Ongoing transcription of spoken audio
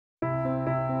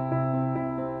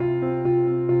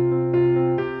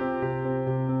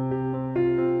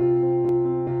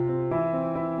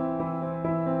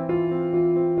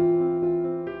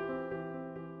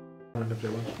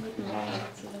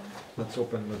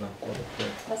open with a word of prayer.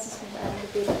 Lass uns mit einem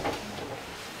Gebet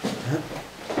anfangen.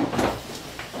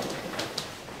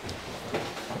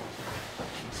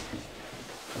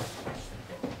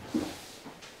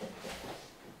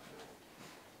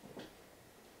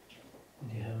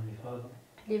 Dear Heavenly Father,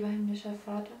 Lieber himmlischer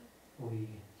Vater, we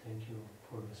thank you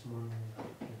for this morning that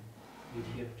we can be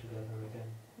here together again,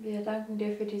 wir danken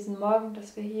dir für diesen Morgen,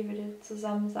 dass wir hier wieder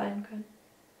zusammen sein können.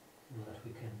 and that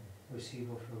we can receive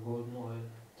of your golden oil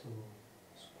to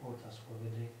support us for the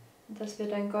day. Und dass wir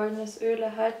dein goldenes Öl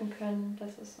erhalten können,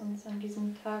 dass es uns an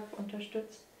diesem Tag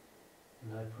unterstützt.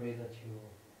 And I pray that you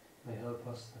may help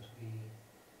us, that we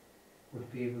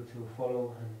would be able to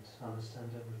follow and understand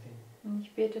everything. Und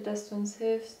ich bete, dass du uns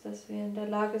hilfst, dass wir in der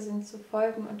Lage sind zu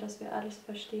folgen und dass wir alles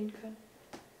verstehen können.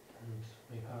 And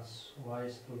make us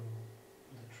wise through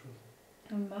the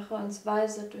truth. Und mache uns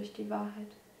weise durch die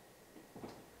Wahrheit.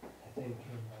 I thank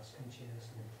you and ask in Jesus'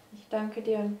 name. Ich danke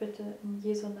dir und bitte in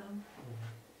Jesu Namen.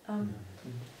 Amen.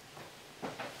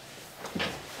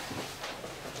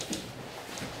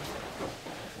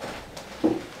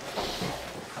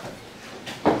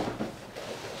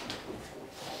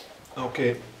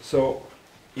 Okay, so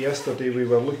yesterday we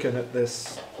were looking at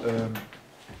this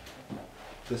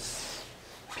this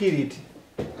period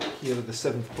here of the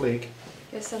seventh plague,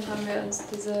 Gestern haben wir uns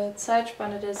diese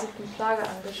Zeitspanne der 7. Plage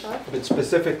angeschaut. but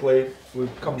specifically we've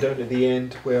come down to the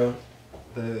end where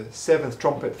the seventh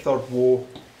trumpet, third woe,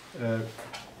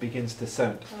 begins to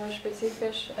sound. Aber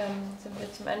spezifisch sind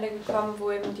wir zum Ende gekommen,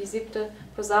 wo eben die 7.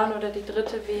 Posaune oder die 3.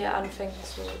 Wehe anfängt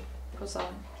zu posaunen.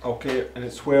 Okay, and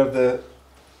it's where the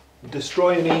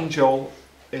destroying angel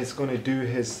is going to do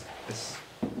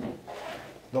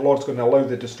the Lord's going to allow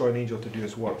the destroying angel to do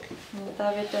his work. Und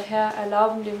da wird der Herr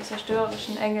erlauben, dem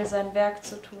zerstörerischen Engel sein Werk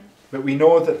zu tun. But we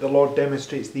know that the Lord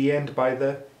demonstrates the end by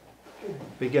the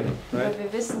beginning, right? Weil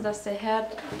wir wissen, dass der Herr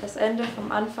das Ende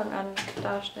vom Anfang an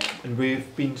darstellt. And we've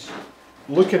been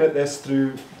looking at this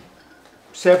through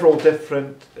several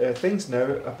different things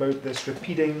now about this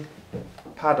repeating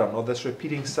pattern or this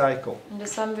repeating cycle. Und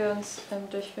das haben wir uns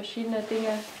durch verschiedene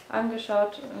Dinge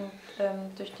angeschaut und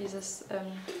durch dieses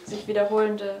sich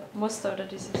wiederholende Muster oder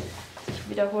dieses sich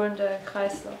wiederholende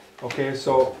Kreislauf. Okay,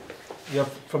 so you have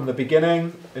from the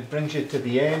beginning, it brings you to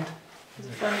the end, Also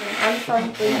von dem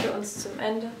Anfang bringen wir uns zum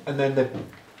Ende. and then the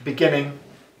beginning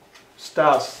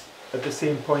starts at the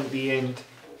same point the end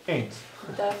ends.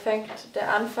 Und da fängt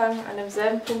der Anfang an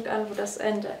demselben Punkt an, wo das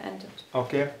Ende endet.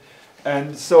 Okay,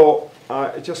 and so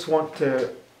I just want to,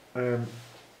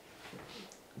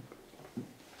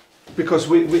 because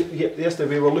yesterday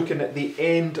we were looking at the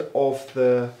end of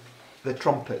the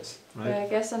trumpets, right?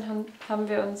 Gestern haben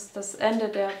wir uns das Ende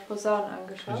der Posaunen I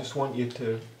angeschaut. just want you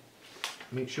to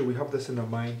make sure we have this in our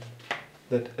mind,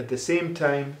 that at the same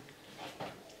time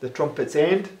the trumpets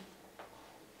end,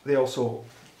 they also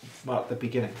mark the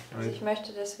beginning, Also right? ich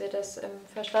möchte, dass wir das im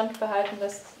Verstand behalten,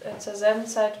 dass zur selben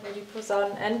Zeit, wo die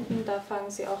Posaunen enden, da fangen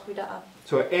sie auch wieder an.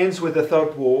 So it ends with the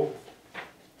third woe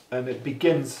and it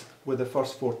begins with the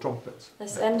first 4 trumpets.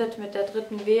 Es endet mit der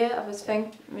 3. Wehe, aber es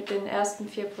fängt mit den ersten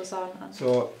 4 Posaunen an.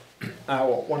 So I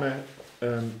want to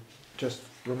just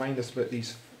remind us about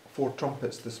these 4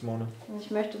 trumpets this morning, Und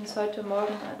ich möchte uns heute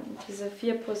Morgen an diese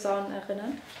 4 Posaunen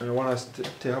erinnern. and I want us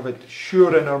to have it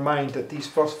sure in our mind that these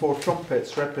first 4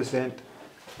 trumpets represent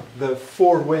the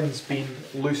 4 winds being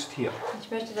loosed here. Ich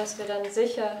möchte, dass wir dann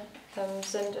sicher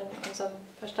sind in unserem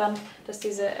Verstand, dass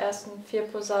diese ersten 4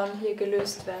 Posaunen hier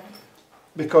gelöst werden.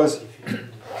 Because Die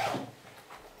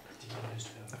gelöst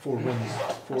werden. 4 winds,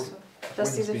 4, Also,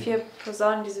 dass diese 4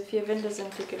 Posaunen, diese 4 Winde sind,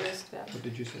 die gelöst werden. what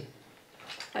did you say?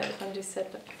 Von die 7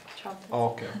 Trumpets.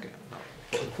 Oh, okay.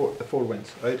 The 4 winds,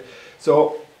 right?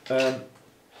 So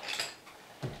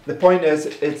the point is,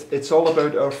 it's all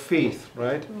about our faith,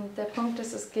 right? Und der Punkt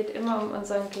ist, es geht immer um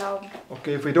unseren Glauben.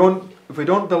 Okay, if we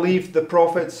don't believe the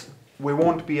prophets, we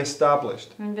won't be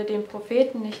established. Wenn wir den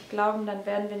Propheten nicht glauben, dann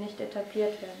werden wir nicht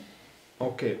etabliert werden.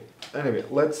 Okay. Anyway,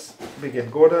 let's begin.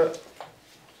 Go to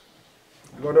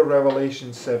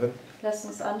Revelation 7. Lass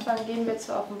uns anfangen. Gehen wir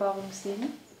zur Offenbarung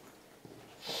 7,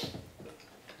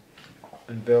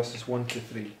 And verses 1 to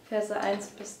 3. Verse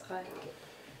 1 bis 3.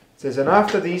 It says, "And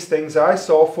after these things I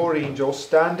saw 4 angels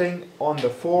standing on the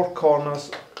 4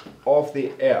 corners of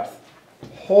the earth,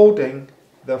 holding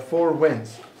the 4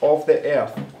 winds of the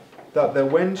earth, that the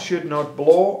wind should not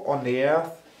blow on the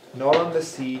earth, nor on the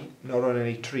sea, nor on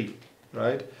any tree."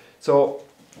 Right? So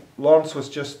Lawrence was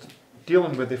just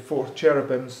dealing with the 4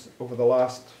 cherubims over the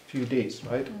last few days,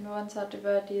 right? Und Lorenz hat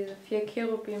über diese 4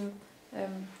 Cherubim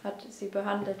hat sie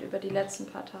behandelt über die letzten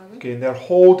paar Tage. Okay, and they're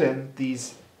holding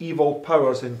these evil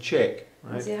powers in check,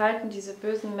 Und right? sie halten diese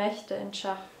bösen Mächte in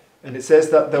Schach. And it says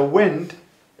that the wind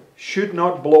should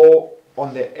not blow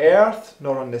on the earth,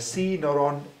 nor on the sea, nor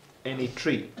on any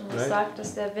tree. Und es Right? sagt,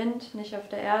 dass der Wind nicht auf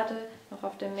der Erde, noch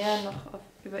auf dem Meer, noch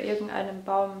über irgendeinem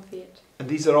Baum weht. And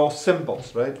these are all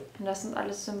symbols, right? Und das sind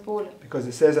alles Symbole. Because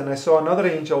it says, and I saw another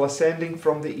angel ascending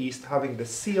from the east, having the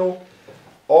seal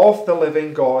of the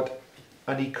living God,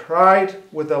 and he cried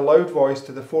with a loud voice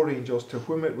to the four angels to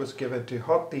whom it was given to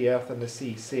hurt the earth and the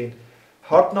sea, saying,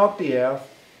 hurt not the earth,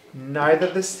 neither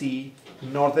the sea,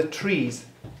 nor the trees,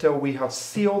 till we have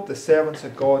sealed the servants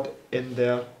of God in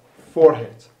their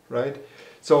foreheads. Right?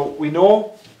 So we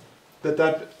know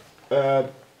that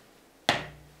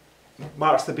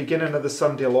marks the beginning of the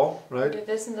Sunday law, right? Wir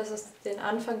wissen, dass es den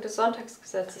Anfang des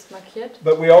Sonntagsgesetzes markiert.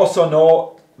 But we also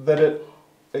know that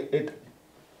it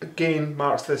again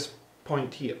marks this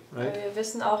point here, Aber right? wir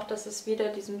wissen auch, dass es wieder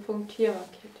diesen Punkt hier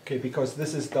markiert. Okay, because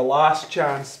this is the last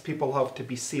chance people have to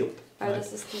be sealed. Weil Right?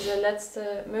 das ist diese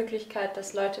letzte Möglichkeit,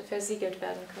 dass Leute versiegelt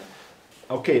werden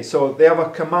können. Okay, so they have a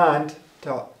command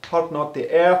to hurt not the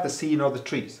earth, the sea, nor the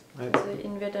trees. Right? Also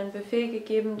ihnen wird ein Befehl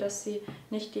gegeben, dass sie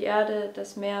nicht die Erde,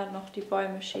 das Meer noch die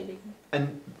Bäume schädigen. And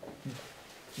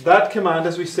that command,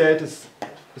 as we said, is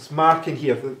marking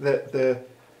here.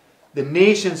 The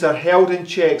nations are held in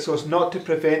check so as not to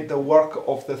prevent the work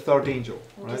of the third angel.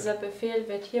 Und Right? dieser Befehl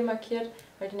wird hier markiert,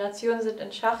 weil die Nationen sind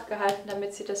in Schach gehalten,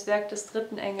 damit sie das Werk des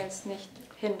dritten Engels nicht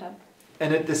hindern.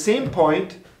 And at the same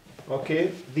point,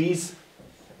 okay, these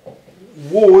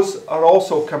woes are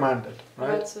also commanded,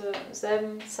 Aber right? zur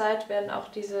selben Zeit werden auch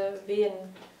diese Wehen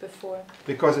befohlen.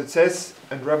 Because it says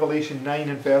in Revelation 9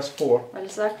 and verse 4, Weil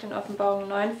es sagt in Offenbarung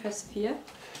 9, Vers 4,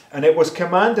 and it was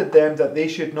commanded them that they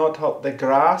should not hurt the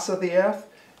grass of the earth,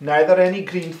 neither any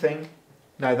green thing,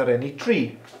 neither any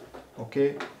tree.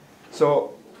 Okay,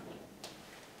 so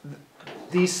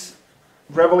these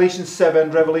Revelation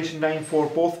 7, Revelation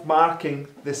 9:4, both marking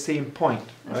the same point,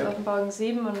 also right? Offenbarung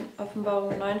 7 und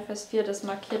Offenbarung 9, Vers 4, das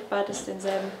markiert beides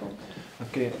denselben Punkt.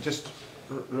 Okay, just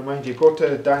remind you, go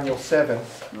to Daniel 7.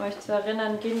 Um euch zu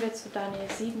erinnern, gehen wir zu Daniel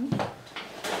 7.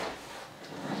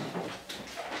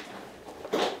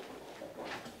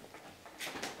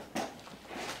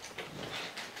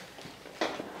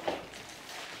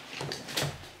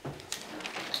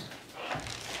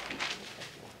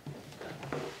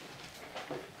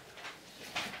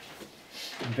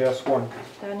 In verse 1.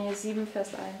 Daniel 7,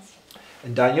 Vers 1.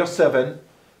 And Daniel 7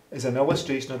 is an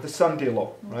illustration of the Sunday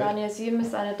law, Und right? Daniel 7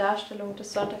 ist eine Darstellung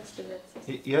des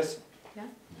Sonntagsgesetzes. Yes? Yeah.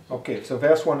 Okay, so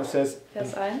verse 1 it says,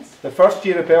 Vers 1. the first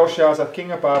year of Belshazzar,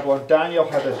 king of Babylon, Daniel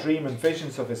had a dream and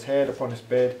visions of his head upon his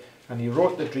bed, and he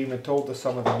wrote the dream and told the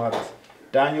son of the mothers.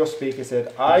 Daniel spake and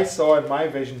said, I saw in my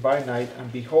vision by night,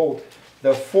 and behold,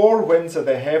 the four winds of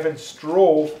the heavens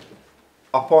strove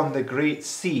upon the great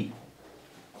sea.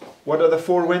 What are the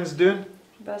four winds doing?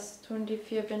 Was tun die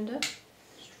vier Winde?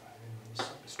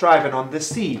 Striving on the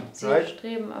sea, Sie right?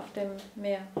 streben auf dem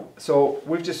Meer. So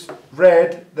we've just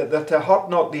read that to hurt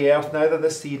not the earth, neither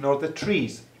the sea, nor the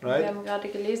trees, Wir right? haben gerade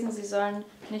gelesen, sie sollen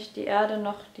nicht die Erde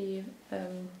noch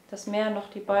das Meer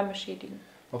noch die Bäume schädigen.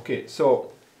 Okay,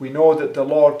 so we know that the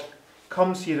Lord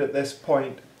comes here at this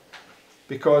point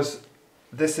because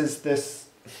this is this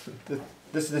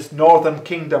northern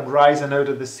kingdom rising out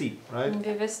of the sea, right? Und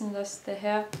wir wissen, dass der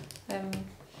Herr,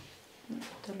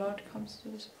 the Lord comes to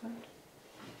this point.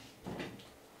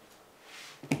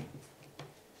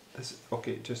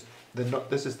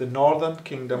 This is the northern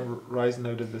kingdom rising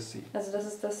out of the sea. Also das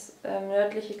ist das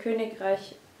nördliche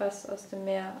Königreich, was aus dem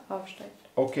Meer aufsteigt.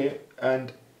 Okay,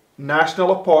 and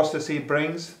national apostasy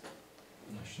brings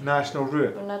national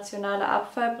ruin. Und nationaler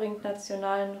Abfall bringt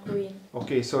nationalen Ruin.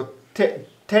 Okay, so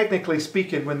technically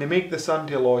speaking, when they make the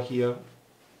Sunday law here,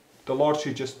 the Lord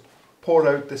should just pour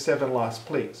out the 7 last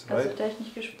plagues, Also right?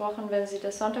 technisch gesprochen, wenn sie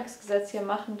das Sonntagsgesetz hier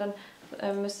machen, dann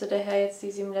müsste der Herr jetzt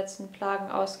die 7 letzten Plagen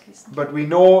ausgießen. But we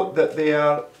know that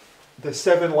the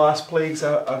 7 last plagues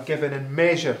are given in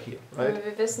measure here, right? Aber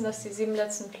wir wissen, dass die 7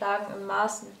 letzten Plagen im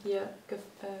Maßen hier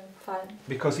fallen.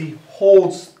 Because he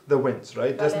holds the winds,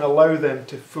 right? Doesn't allow them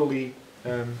to fully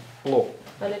blow.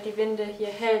 Weil er die Winde hier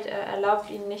hält, er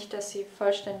erlaubt ihnen nicht, dass sie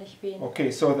vollständig wehen.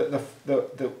 Okay, so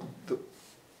the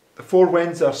 4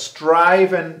 winds are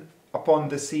striving upon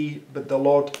the sea, but the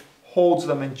Lord holds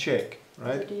them in check,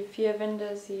 Also right? die 4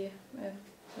 Winde, sie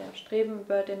streben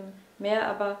über dem Meer,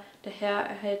 aber der Herr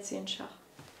erhält sie in Schach.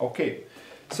 Okay,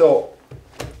 so,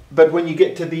 but when you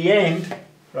get to the end,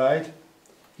 right,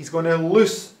 he's going to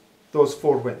loose those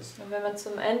 4 winds. Und wenn man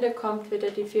zum Ende kommt, wird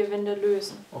er die 4 Winde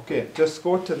lösen. Okay, just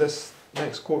go to this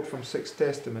next quote from 6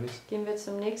 Testimonies. Gehen wir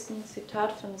zum nächsten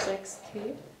Zitat von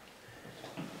 6t.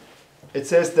 It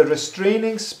says, the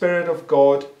restraining spirit of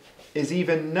God is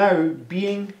even now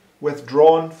being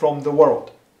withdrawn from the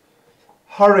world.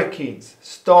 Hurricanes,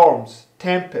 storms,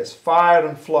 tempests, fire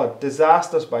and flood,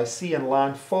 disasters by sea and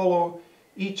land follow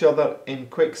each other in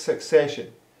quick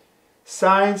succession.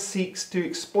 Science seeks to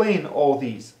explain all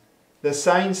these. The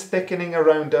signs thickening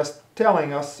around us,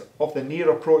 telling us of the near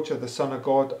approach of the Son of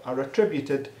God, are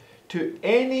attributed to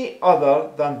any other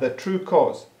than the true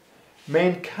cause.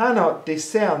 Men cannot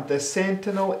discern the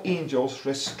sentinel angels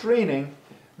restraining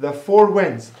the four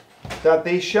winds, that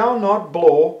they shall not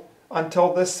blow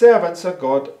until the servants of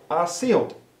God are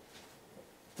sealed.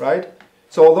 Right?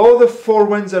 So although the four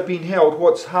winds are being held,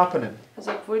 what's happening?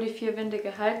 Also obwohl die vier Winde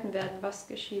gehalten werden, was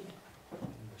geschieht?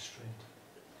 Restrained.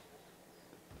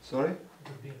 Sorry?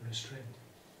 They're being restrained.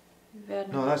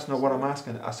 Werden No, that's not what I'm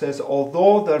asking. I says,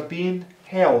 although they're being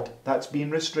held, that's being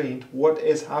restrained, what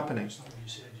is happening? That's not what you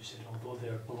said. You said, although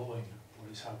they're blowing,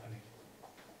 what is happening?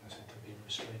 I said they're being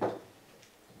restrained.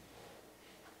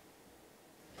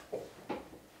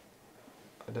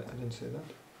 I didn't say that.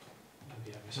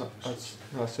 Maybe I No, misunderstood.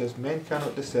 no, it says, men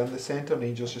cannot discern the sentinel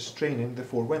angels restraining the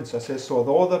four winds. I says, so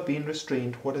although they're being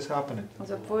restrained, what is happening?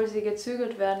 Also obwohl sie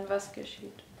gezügelt werden, was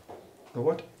geschieht? The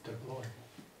what? They're blowing.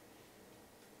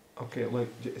 Okay, look,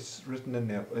 it's written in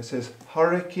there. It says,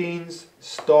 hurricanes,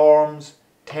 storms,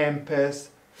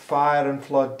 tempests, fire and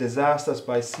flood, disasters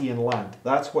by sea and land.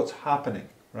 That's what's happening,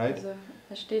 right? Also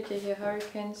es steht hier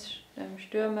Hurricanes,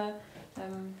 Stürme,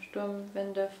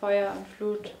 Sturmwinde, Feuer und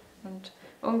Flut und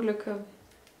Unglücke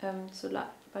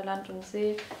bei Land und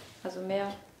See, also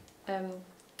Meer.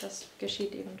 Das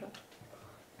geschieht eben dort.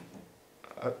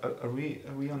 Are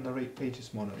we on the right page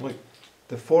this morning? Look,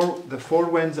 the four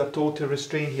winds are told to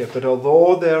restrain here, but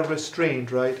although they're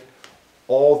restrained, right,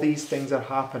 all these things are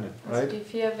happening, Also right? die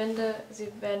vier Winde, sie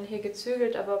werden hier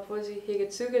gezügelt, aber obwohl sie hier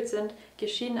gezügelt sind,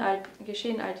 geschehen all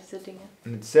diese Dinge.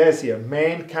 And it says here,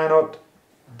 men cannot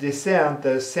discern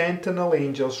the sentinel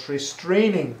angels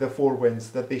restraining the four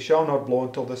winds, that they shall not blow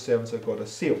until the servants of God are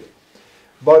sealed.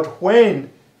 But when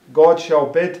God shall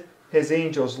bid his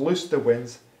angels loose the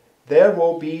winds, there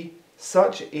will be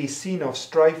such a scene of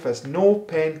strife as no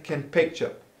pen can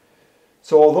picture.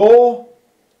 So although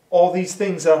all these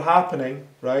things are happening,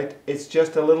 right, it's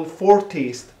just a little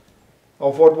foretaste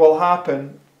of what will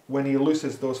happen when he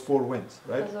looses those four winds,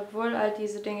 right? Also obwohl all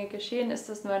diese Dinge geschehen, ist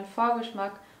das nur ein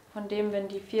Vorgeschmack von dem, wenn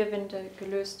die vier Winde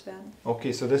gelöst werden.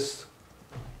 Okay, so this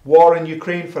war in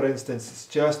Ukraine, for instance, is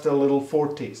just a little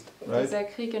foretaste, right? Dieser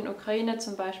Krieg in Ukraine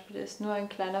zum Beispiel ist nur ein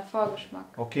kleiner Vorgeschmack.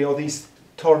 Okay, all these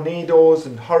tornadoes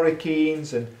and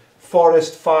hurricanes and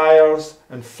forest fires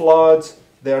and floods,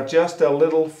 they're just a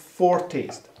little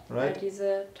foretaste, Weil right?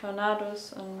 diese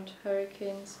Tornados und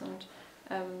Hurricanes und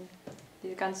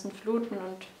die ganzen Fluten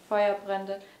und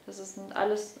Feuerbrände, das ist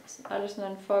alles nur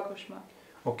ein Vorgeschmack.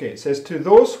 Okay, it says, to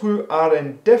those who are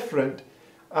indifferent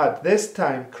at this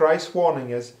time, Christ's warning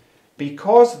is,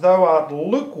 because thou art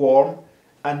lukewarm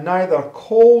and neither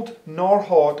cold nor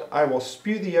hot, I will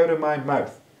spew thee out of my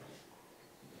mouth.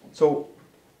 So,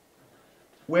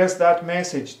 where's that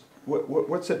message?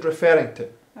 What's it referring to?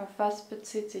 Auf was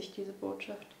bezieht sich diese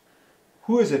Botschaft?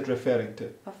 Who is it referring to?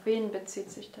 Auf wen bezieht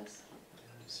sich das?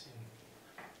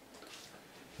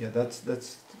 Yeah, that's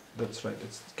right.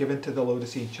 It's given to the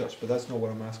Laodicean church, but that's not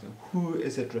what I'm asking. Who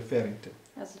is it referring to?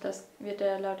 Also das wird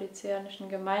der laodiceanischen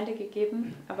Gemeinde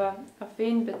gegeben, aber auf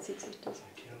wen bezieht sich das?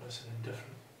 Careless and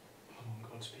indifferent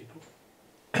among God's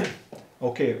people.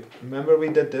 Okay, remember we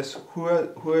did this.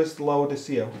 Who is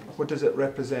Laodicea? What does it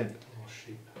represent? Lost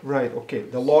sheep. Right, okay,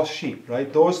 the lost sheep,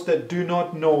 right? Those that do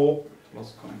not know,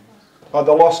 Lost coin.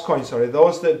 the lost coin, sorry,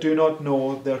 those that do not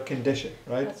know their condition,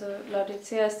 right? Also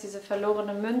Laodicea ist diese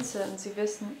verlorene Münze und sie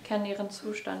kennen ihren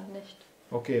Zustand nicht.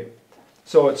 Okay,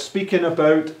 so it's speaking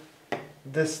about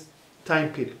this time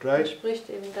period, Er right? spricht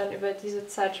eben dann über diese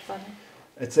Zeitspanne.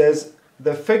 It says,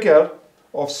 the figure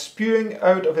of spewing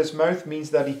out of his mouth means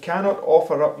that he cannot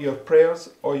offer up your prayers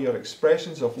or your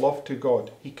expressions of love to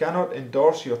God. He cannot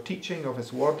endorse your teaching of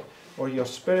his word or your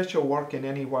spiritual work in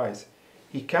any wise.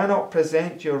 He cannot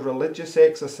present your religious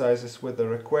exercises with the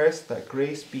request that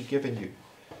grace be given you.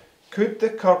 Could the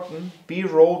curtain be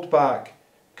rolled back?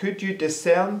 Could you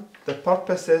discern the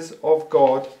purposes of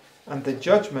God and the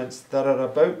judgments that are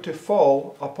about to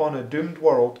fall upon a doomed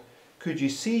world? Could you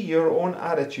see your own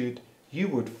attitude? You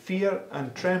would fear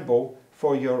and tremble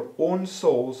for your own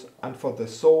souls and for the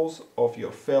souls of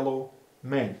your fellow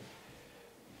men.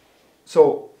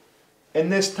 So, in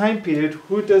this time period,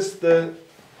 who does the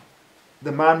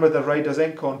man with the writer's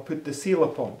ink on put the seal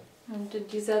upon? Und in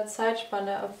dieser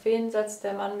Zeitspanne, auf wen setzt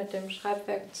der Mann mit dem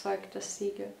Schreibwerkzeug das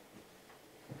Siegel?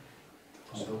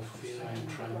 So fear and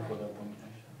tremble upon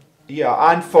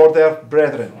Yeah, and for their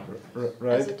brethren,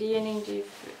 right? Also diejenigen, die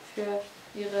für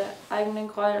ihre eigenen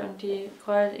Gräuel und die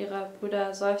Gräuel ihrer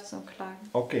Brüder seufzen und klagen.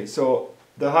 Okay, so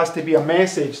there has to be a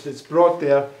message that's brought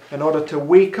there in order to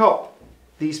wake up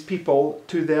these people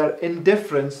to their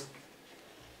indifference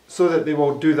so that they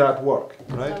will do that work,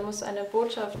 right? Da muss eine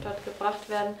Botschaft dort gebracht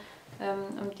werden,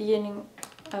 um diejenigen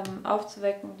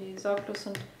aufzuwecken, die sorglos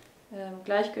und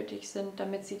gleichgültig sind,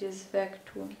 damit sie dieses Werk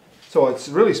tun. So it's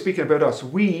really speaking about us.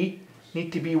 We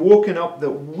need to be woken up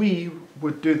that we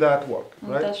would do that work,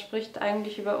 Und right? das spricht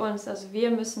eigentlich über uns. Also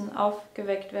wir müssen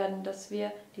aufgeweckt werden, dass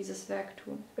wir dieses Werk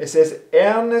tun. It says,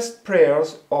 earnest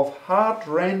prayers of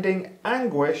heart-rending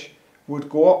anguish would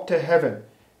go up to heaven.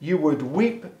 You would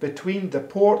weep between the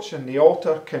porch and the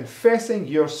altar, confessing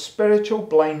your spiritual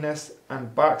blindness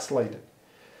and backsliding.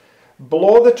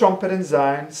 Blow the trumpet in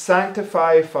Zion,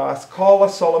 sanctify a fast, call a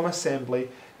solemn assembly,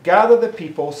 gather the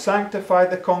people, sanctify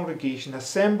the congregation,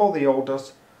 assemble the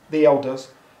elders,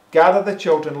 gather the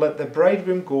children, let the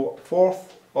bridegroom go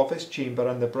forth of his chamber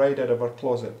and the bride out of her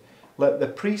closet. Let the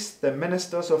priests, the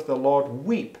ministers of the Lord,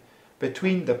 weep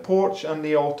between the porch and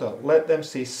the altar. Let them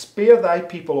say, spare thy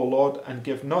people, O Lord, and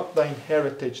give not thine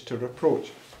heritage to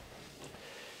reproach.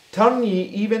 Turn ye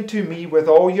even to me with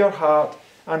all your heart,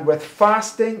 and with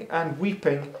fasting and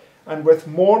weeping, and with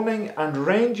mourning, and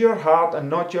rend your heart and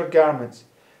not your garments.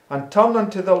 And turn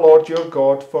unto the Lord your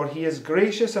God, for he is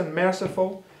gracious and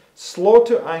merciful, slow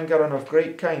to anger and of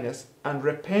great kindness, and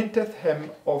repenteth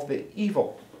him of the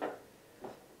evil.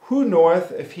 Who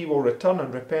knoweth if he will return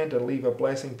and repent and leave a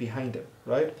blessing behind him?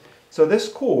 Right? So this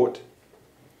quote,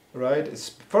 right, is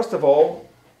first of all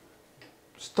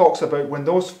talks about when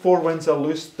those four winds are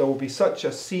loosed, there will be such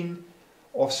a scene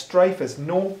of strife as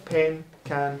no pen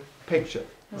can picture.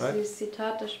 Also Right? dieses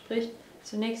Zitat, das spricht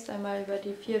zunächst einmal über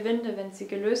die vier Winde, wenn sie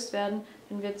gelöst werden,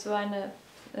 dann wird so eine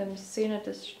Szene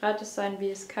des Streites sein, wie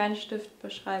es kein Stift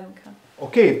beschreiben kann.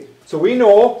 Okay, so we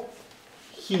know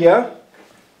here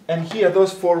and here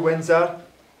those four winds are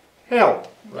held,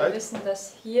 Wir right? wissen,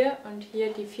 dass hier und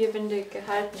hier die vier Winde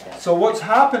gehalten werden. So what's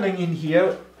happening in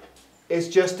here is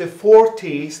just a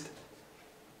foretaste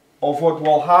of what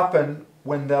will happen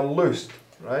when they're loosed,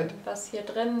 right? Was hier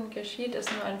drin geschieht, ist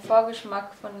nur ein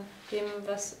Vorgeschmack von dem,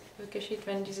 was geschieht,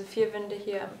 wenn diese vier Winde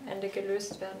hier am Ende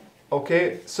gelöst werden.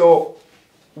 Okay, so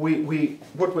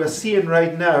what we're seeing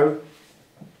right now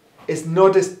is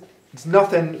it's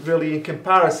nothing really in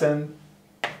comparison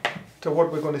to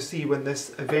what we're going to see when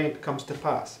this event comes to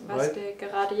pass, Was right? wir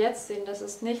gerade jetzt sehen, das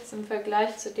ist nichts im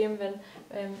Vergleich zu dem,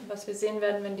 was wir sehen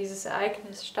werden, wenn dieses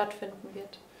Ereignis stattfinden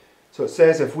wird. So it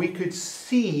says if we could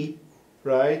see,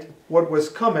 right, what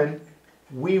was coming,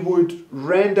 we would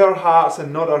rend our hearts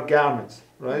and not our garments,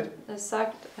 right? Es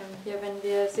sagt hier, wenn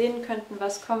wir sehen könnten,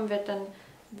 was kommen wird, dann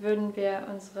würden wir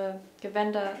unsere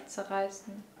Gewänder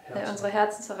zerreißen, unsere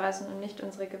Herzen zerreißen und nicht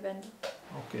unsere Gewänder.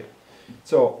 Okay.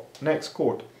 So, next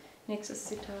quote. Nächstes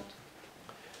Zitat.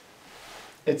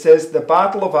 It says, the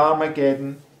battle of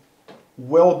Armageddon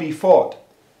will be fought,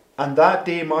 and that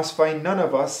day must find none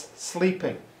of us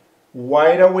sleeping.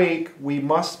 Wide awake we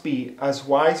must be, as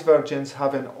wise virgins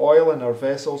having oil in our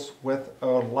vessels with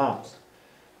our lamps.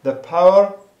 The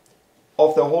power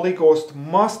of the Holy Ghost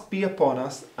must be upon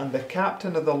us, and the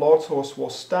captain of the Lord's host will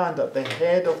stand at the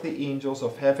head of the angels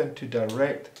of heaven to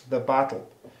direct the battle.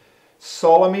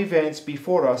 Solemn events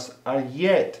before us are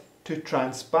yet to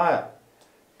transpire.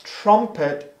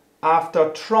 Trumpet after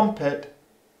trumpet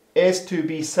is to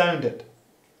be sounded.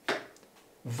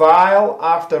 Vial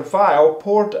after vial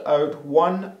poured out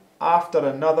one after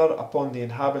another upon the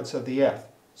inhabitants of the earth.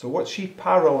 So what's she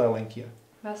paralleling here?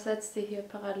 Was setzt ihr hier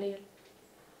parallel?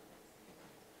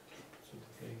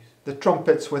 The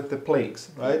trumpets with the plagues,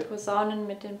 Die right? Posaunen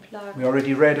mit den Plagen. We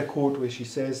already read a quote where she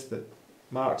says that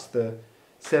marks the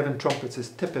seven trumpets as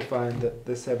typifying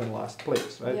the seven last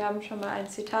plagues, right? Wir haben schon mal ein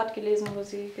Zitat gelesen, wo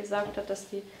sie gesagt hat, dass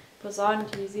die Posaunen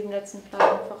die 7 letzten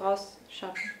Plagen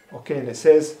vorausschatten. Okay, and it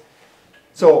says,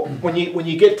 so when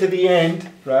you get to the end,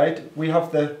 right, we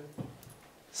have the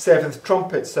seventh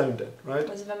trumpet sounded, right?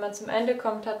 Also wenn man zum Ende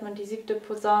kommt, hat man die 7.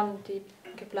 Posaune, die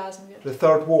geblasen wird. The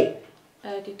third woe,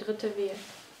 Die 3. Wehe,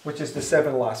 which is the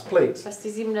seven last plagues. was die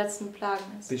 7 letzten Plagen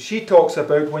ist. But she talks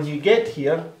about when you get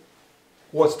here,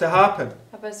 what's to happen.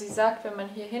 Aber sie sagt, wenn man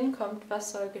hier hinkommt,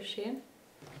 was soll geschehen?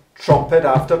 Trumpet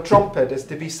after trumpet is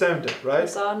to be sounded, right?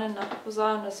 Posaune nach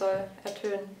Posaune soll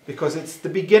ertönen, Because it's the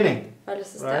beginning. weil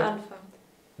es ist Right. der Anfang.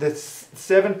 The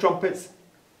seven trumpets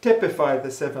typify the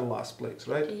seven last plagues,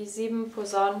 right? Die 7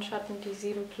 Posaunen schatten die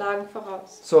 7 Plagen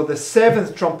voraus. So the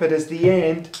seventh trumpet is the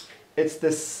end. It's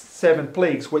the seven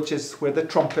plagues, which is where the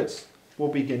trumpets will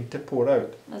begin to pour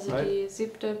out. Also Right. die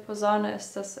 7. Posaune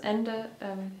ist das Ende,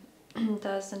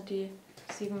 da sind die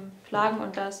 7 Plagen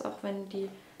und da ist auch, wenn die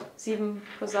 7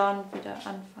 Posaunen wieder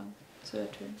anfangen zu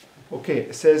ertönen. Okay,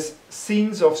 it says,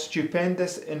 scenes of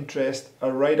stupendous interest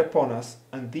are right upon us,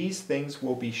 and these things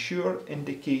will be sure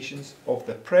indications of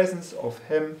the presence of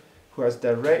him who has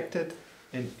directed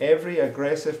in every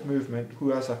aggressive movement, who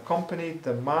has accompanied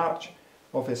the march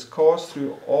of his cause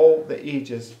through all the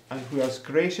ages, and who has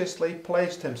graciously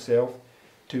pledged himself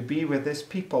to be with his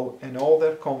people in all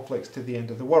their conflicts to the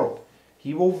end of the world.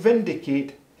 He will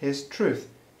vindicate his truth.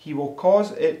 He will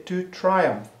cause it to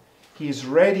triumph. He is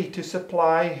ready to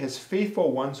supply his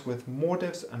faithful ones with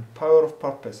motives and power of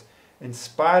purpose,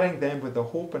 inspiring them with the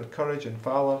hope and courage and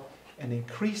valor and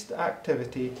increased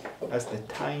activity as the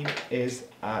time is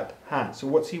at hand. So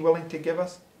what's he willing to give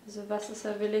us? Also was ist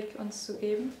willig, uns zu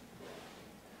geben?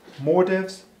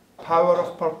 Motives, power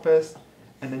of purpose,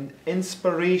 and an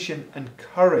inspiration and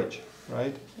courage,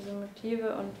 right? Also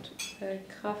Motive und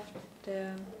Kraft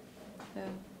der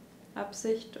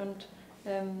Absicht und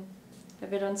er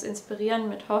will uns inspirieren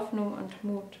mit Hoffnung und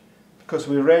Mut. Because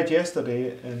we read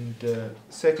yesterday in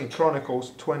 2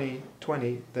 Chronicles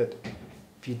 20:20 that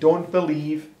if you don't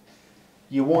believe,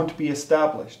 you won't be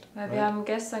established. Weil wir haben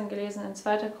gestern gelesen in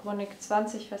 2. Chronik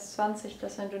 20, Vers 20,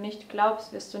 dass wenn du nicht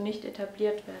glaubst, wirst du nicht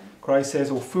etabliert werden. Christ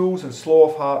says, "O fools and slow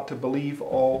of heart to believe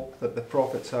all that the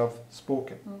prophets have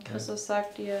spoken." Und Christus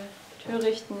sagt, ihr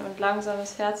Törichten und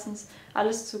langsames Herzens,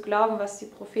 alles zu glauben, was die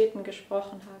Propheten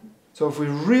gesprochen haben. So if we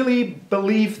really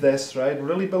believe this, right,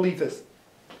 really believe this,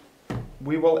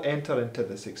 we will enter into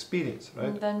this experience, right?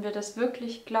 Und wenn wir das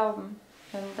wirklich glauben,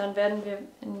 dann werden wir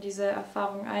in diese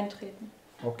Erfahrung eintreten.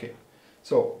 Okay,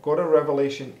 so go to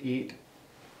Revelation 8,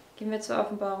 Gehen wir zur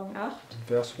Offenbarung 8,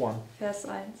 verse 1. Vers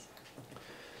 1.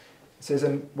 It says,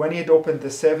 "And when he had opened the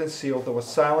seventh seal, there was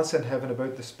silence in heaven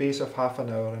about the space of half an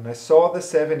hour. And I saw the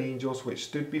 7 angels which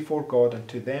stood before God, and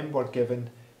to them were given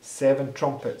 7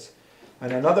 trumpets.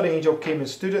 And another angel came and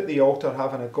stood at the altar,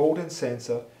 having a golden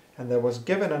censer, and there was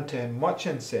given unto him much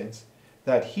incense,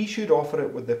 that he should offer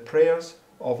it with the prayers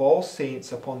of all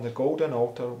saints upon the golden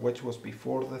altar which was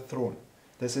before the throne."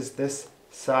 This is this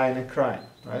sighing and crying,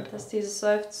 right? Das ist dieses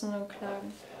Seufzen und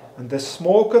Klagen. "And the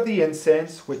smoke of the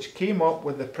incense which came up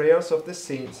with the prayers of the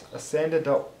saints ascended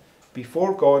up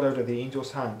before God out of the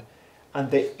angel's hand.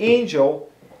 And the angel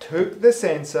took the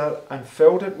censer and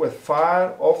filled it with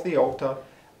fire of the altar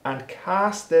and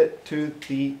cast it to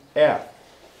the earth."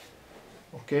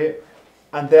 Okay?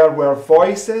 "And there were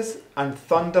voices and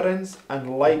thunderings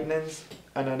and lightnings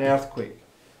and an earthquake."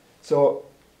 So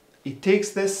he takes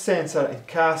this censer and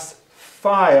casts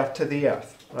fire to the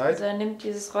earth, right? Also nimmt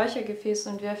dieses Räuchergefäß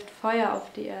und wirft Feuer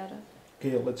auf die Erde.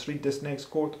 Okay, let's read this next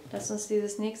quote. Lass uns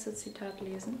dieses nächste Zitat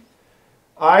lesen.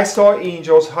 "I saw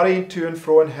angels hurrying to and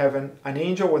fro in heaven. An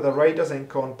angel with a writer's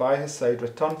ink on by his side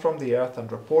returned from the earth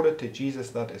and reported to Jesus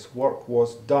that his work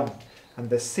was done, and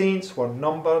the saints were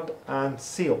numbered and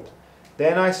sealed.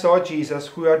 Then I saw Jesus,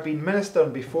 who had been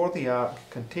ministering before the ark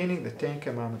containing the 10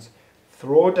 Commandments,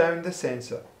 throw down the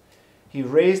censer. He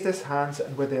raised his hands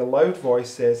and with a loud voice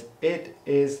says, 'It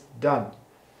is done.'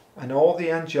 And all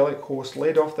the angelic host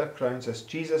laid off their crowns as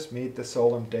Jesus made the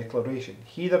solemn declaration.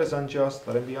 'He that is unjust,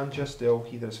 let him be unjust still.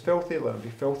 He that is filthy, let him be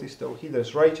filthy still. He that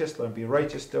is righteous, let him be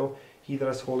righteous still. He that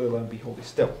is holy, let him be holy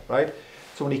still.'" Right?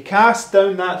 So when he casts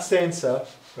down that censer,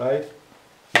 right,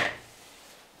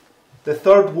 the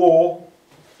third woe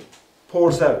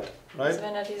pours out, right? Also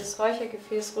wenn dieses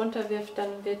Räuchergefäß runterwirft,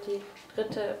 dann wird die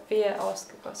dritte Wehe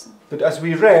ausgegossen. But as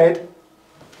we read,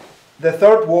 the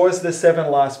third woe is the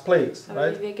 7 last plagues, Aber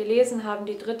right? wie wir gelesen haben,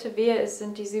 die dritte Wehe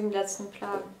sind die 7 letzten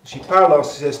Plagen. She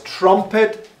parallels, she says,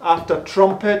 trumpet after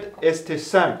trumpet is to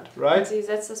sound, Und right? sie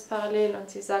setzt es parallel und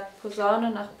sie sagt,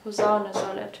 Posaune nach Posaune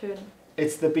soll ertönen.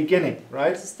 It's the beginning,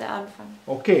 right? Das ist der Anfang.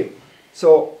 Okay,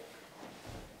 so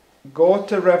go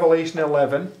to Revelation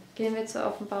 11. Gehen wir zur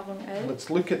Offenbarung 11. Let's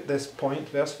look at this point,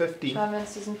 verse 15. Schauen wir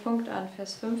uns diesen Punkt an,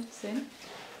 Vers 15.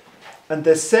 "And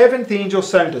the 7th angel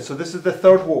sounded," so this is the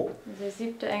third woe. Der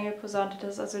 7. Engel posaunte,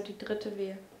 das ist also die dritte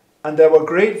Wehe. "And there were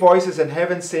great voices in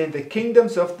heaven saying, The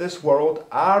kingdoms of this world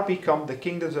are become the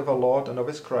kingdoms of our Lord and of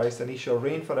his Christ, and he shall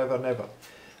reign forever and ever.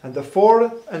 And the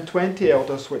 24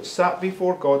 elders which sat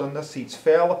before God on their seats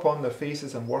fell upon their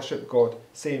faces and worshipped God,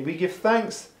 saying,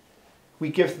 We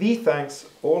give thee thanks,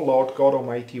 O Lord God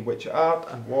Almighty, which art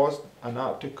and was and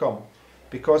art to come,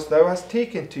 because thou hast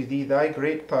taken to thee thy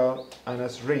great power and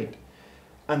hast reigned.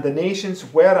 And the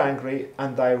nations were angry,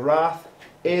 and thy wrath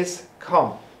is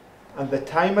come. And the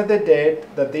time of the dead,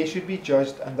 that they should be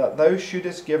judged, and that thou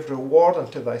shouldest give reward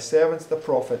unto thy servants the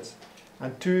prophets,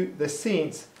 and to the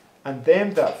saints and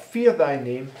them that fear thy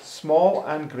name, small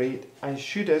and great, and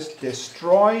shouldest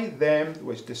destroy them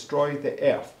which destroy the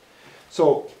earth.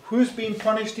 So, who's being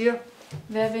punished here?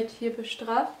 Wer wird hier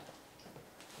bestraft?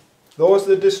 Those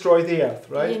that destroy the earth,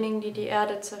 right? Diejenigen, die die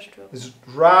Erde zerstören. His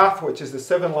wrath, which is the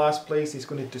 7 last plagues, he's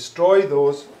going to destroy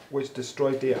those which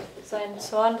destroy the earth. Sein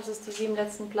Zorn, das ist die 7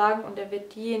 letzten Plagen, und er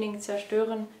wird diejenigen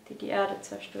zerstören, die die Erde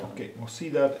zerstören. Okay, we'll see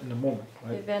that in a moment,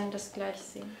 right? Wir werden das gleich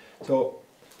sehen. So,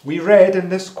 we read in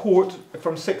this quote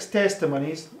from 6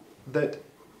 Testimonies that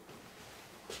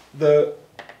that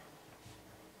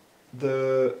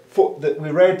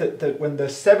when the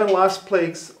 7 last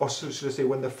plagues, or should I say,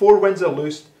 when the 4 winds are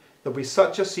loosed, there'll be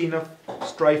such a scene of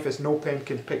strife as no pen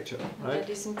can picture, right? In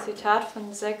diesem Zitat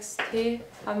von 6t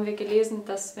haben wir gelesen,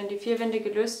 dass wenn die 4 Winde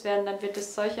gelöst werden, dann wird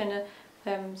es solch eine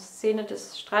Szene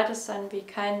des Streites sein, wie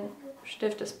kein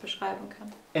Stift es beschreiben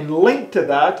kann. And linked to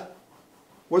that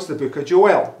was the book of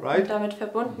Joel, Und right? damit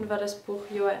verbunden war das Buch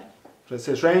Joel. So it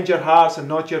says, rend your hearts and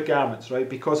not your garments, right?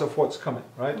 Because of what's coming,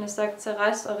 right? Und es sagt,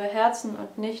 zerreißt eure Herzen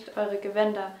und nicht eure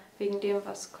Gewänder wegen dem,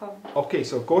 was kommt. Okay,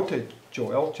 so go to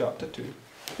Joel chapter 2.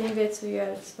 Gehen wir zu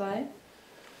Joel 2. It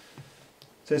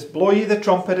says, blow ye the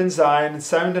trumpet in Zion, and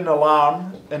sound an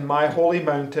alarm in my holy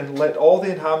mountain. Let all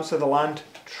the inhabitants of the land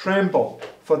tremble,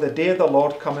 for the day of the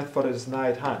Lord cometh, for it is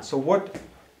nigh at hand. So what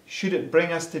should it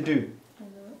bring us to do?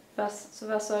 Also, zu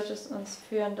was sollte es uns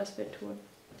führen, dass wir tun?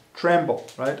 Tremble,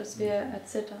 right? Dass wir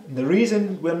erzittern. And the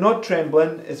reason we're not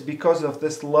trembling is because of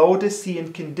this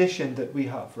Laodicean condition that we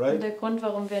have, Und right? der Grund,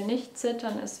 warum wir nicht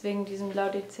zittern, ist wegen diesem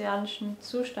laodiceanischen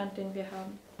Zustand, den wir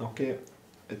haben. Okay,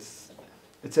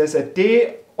 it says a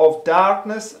day of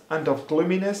darkness and of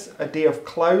gloominess, a day of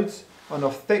clouds and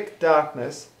of thick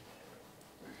darkness,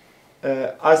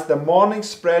 as the morning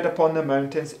spread upon the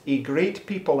mountains, a great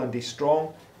people and a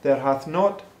strong, there hath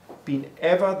not been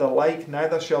ever the like,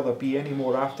 neither shall there be any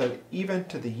more after, even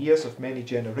to the years of many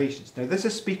generations. Now this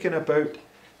is speaking about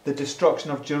the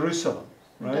destruction of Jerusalem,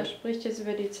 Und da right? spricht es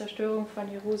über die Zerstörung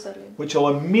von Jerusalem. Which will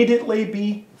immediately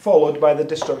be followed by the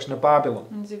destruction of Babylon.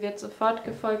 Und sie wird sofort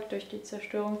gefolgt durch die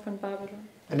Zerstörung von Babylon.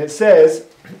 And it says,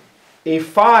 a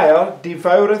fire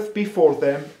devoureth before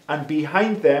them, and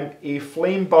behind them a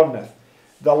flame burneth.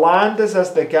 The land is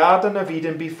as the garden of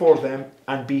Eden before them,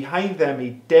 and behind them a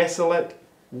desolate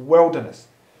wilderness.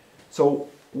 So,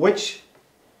 which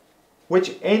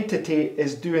entity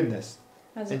is doing this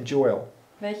Also, in Joel?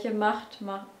 welche Macht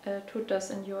tut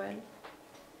das in Joel?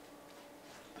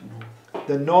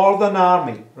 The northern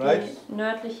army, right? Die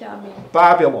nördliche Armee.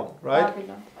 Babylon, right?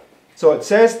 Babylon. So it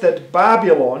says that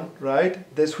Babylon, right,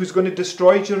 this who's going to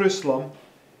destroy Jerusalem,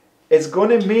 is going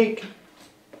to make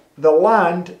the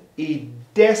land a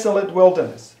desolate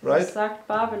wilderness, right? Es sagt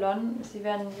Babylon, sie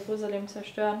werden Jerusalem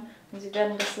zerstören und sie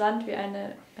werden das Land wie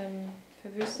eine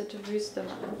verwüstete Wüste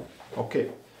machen. Okay,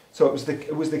 so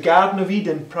it was the Garden of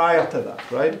Eden prior to that,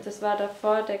 right? Und das war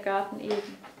davor der Garten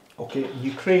Eden. Okay,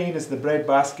 Ukraine is the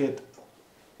breadbasket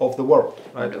of the world,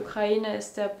 right? Und Ukraine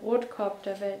ist der Brotkorb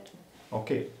der Welt.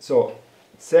 Okay, so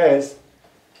it says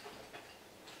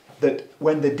that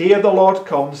when the day of the Lord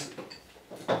comes,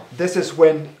 this is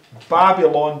when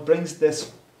Babylon brings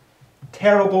this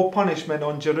terrible punishment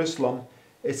on Jerusalem.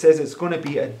 It says it's going to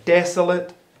be a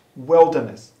desolate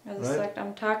wilderness, Also es right? sagt,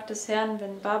 am Tag des Herrn,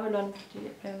 wenn Babylon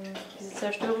diese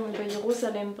Zerstörung über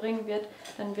Jerusalem bringen wird,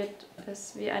 dann wird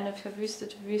es wie eine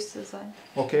verwüstete Wüste sein.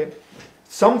 Okay,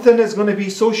 something is going to be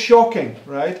so shocking,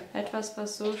 right? Etwas,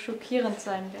 was so schockierend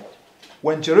sein wird.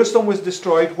 When Jerusalem was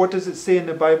destroyed, what does it say in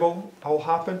the Bible will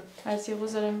happen? Als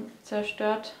Jerusalem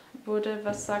zerstört wurde,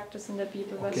 was sagt es in der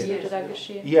Bibel, was Okay. würde da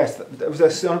geschehen? Yes, that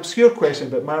was an obscure question,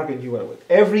 but Margaret knew it.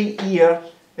 Every ear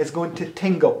is going to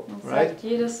tingle, Und es right? sagt,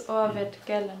 jedes Ohr wird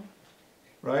gellen.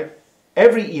 Right?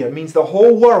 Every ear means the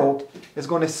whole world is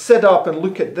going to sit up and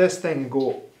look at this thing and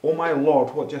go, oh my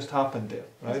Lord, what just happened there,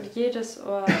 right? Also jedes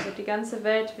Ohr, also die ganze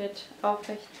Welt wird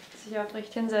sich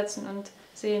aufrecht hinsetzen und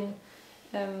sehen,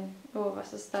 oh,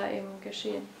 was ist da eben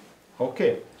geschehen.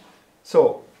 Okay,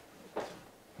 so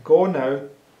go now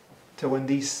to when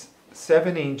these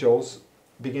 7 angels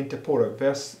begin to pour out.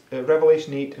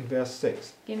 Revelation 8 and verse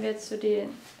 6. Gehen wir jetzt zu den,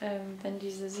 wenn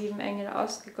diese 7 Engel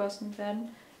ausgegossen werden,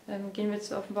 gehen wir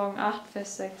zu Offenbarung 8,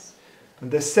 Vers 6.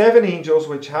 And the 7 angels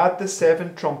which had the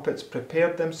 7 trumpets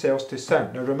prepared themselves to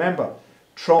sound. Now remember,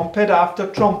 trumpet after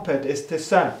trumpet is to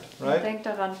sound, Und right? denkt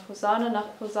daran, Posaune nach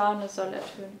Posaune soll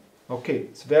ertönen. Okay,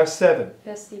 it's verse 7.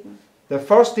 Vers 7. The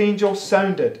first angel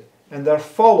sounded, and there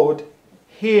followed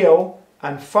hail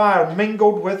and fire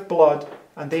mingled with blood,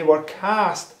 and they were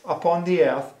cast upon the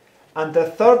earth, and the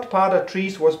third part of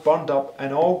trees was burned up,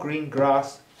 and all green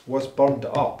grass was burned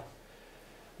up.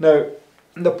 Now,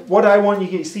 what I want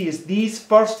you to see is these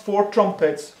first 4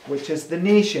 trumpets, which is the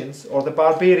nations or the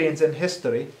barbarians in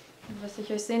history, Und was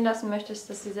ich euch sehen lassen möchte, ist,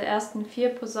 dass diese ersten 4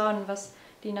 Posaunen, was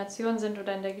die Nationen sind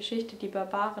oder in der Geschichte die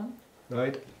Barbaren,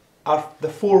 right, are the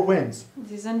 4 winds.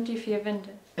 sie sind die 4 Winde.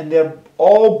 And they're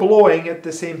all blowing at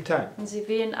the same time. Und sie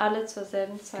wehen alle zur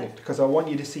selben Okay, Zeit. because I want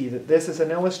you to see that this is an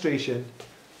illustration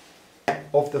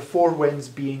of the 4 winds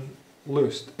being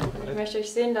loosed. Und ich Right? möchte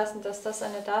euch sehen lassen, dass das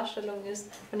eine Darstellung ist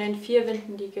von den 4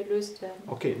 Winden, die gelöst werden.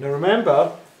 Okay, now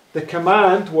remember, the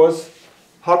command was,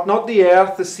 hurt not the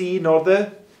earth, the sea, nor the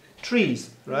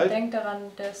trees, right? Denkt daran,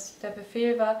 dass der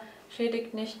Befehl war,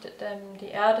 schädigt nicht die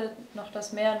Erde, noch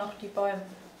das Meer, noch die Bäume.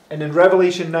 And in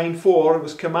Revelation 9:4, it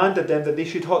was commanded them that they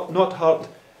should not hurt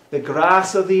the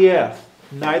grass of the earth,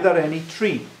 neither any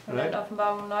tree, Und in right?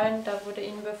 Offenbarung 9, da wurde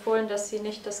ihnen befohlen, dass sie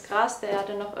nicht das Gras der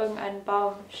Erde noch irgendeinen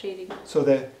Baum schädigen. So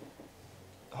the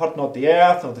hurt not the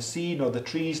earth, nor the sea, nor the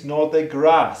trees, nor the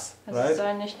grass, Also sie right?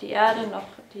 sollen nicht die Erde, noch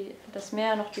das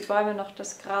Meer, noch die Bäume, noch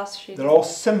das Gras They're schädigen. all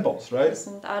symbols, right? Das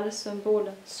sind alles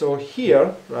Symbole. So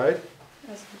here, right,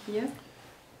 Also hier,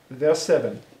 verse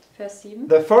 7. Vers 7.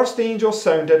 The first angel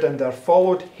sounded, and there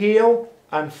followed hail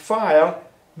and fire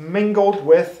mingled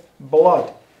with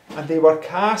blood, and they were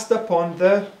cast upon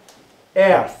the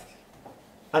earth.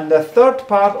 And the third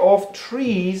part of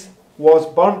trees was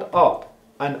burnt up,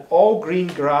 and all green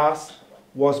grass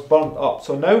was burnt up.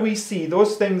 So now we see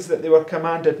those things that they were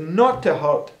commanded not to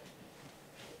hurt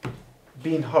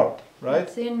being hurt, right?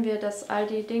 Jetzt sehen wir, dass all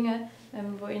die Dinge,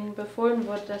 wo ihnen befohlen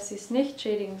wurde, dass sie es nicht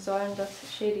schädigen sollen, das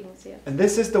schädigen sie jetzt. And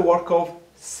this is the work of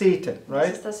Satan, Das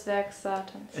right? ist das Werk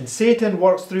Satans. And Satan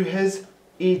works through his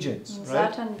agents, Und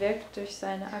right? Satan wirkt durch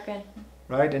seine Agenten.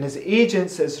 Right? And his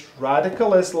agents is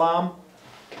radical Islam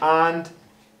and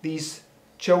these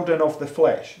children of the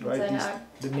flesh, right? Seine,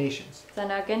 The nations.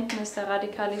 seine Agenten ist der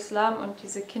radikale Islam und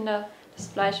diese Kinder des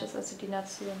Fleisches, also die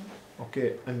Nationen.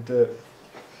 Okay, and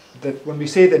when we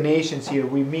say the nations here,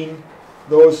 we mean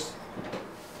those.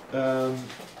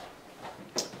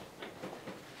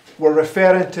 We're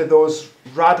referring to those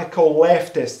radical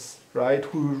leftists, right,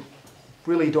 who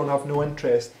really don't have no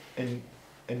interest in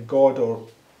God or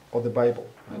the Bible.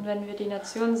 Und wenn wir die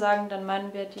Nationen sagen, dann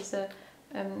meinen wir diese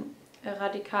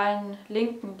radikalen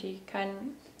Linken, die keine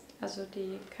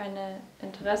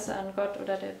Interesse an Gott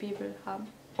oder der Bibel haben.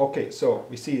 Okay, so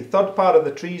we see the third part of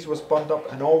the trees was burnt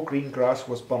up and all green grass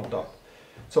was burnt up.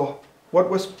 So what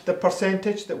was the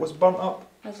percentage that was burnt up?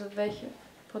 Also welche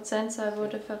Prozentzahl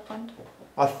wurde verbrannt?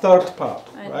 A third part,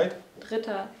 Ein right?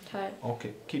 dritter Teil.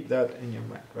 Okay, keep that in your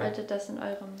mind, right? Haltet das in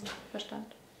eurem Verstand.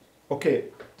 Okay,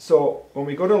 so when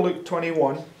we go to Luke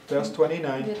 21, verse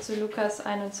 29, Wir zu Lukas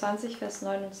 21, Vers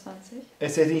 29.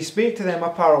 it says, He spake to them a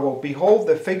parable, Behold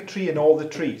the fig tree and all the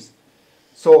trees.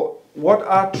 So what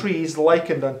are trees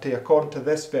likened unto according to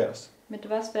this verse? Mit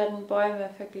was werden Bäume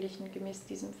verglichen gemäß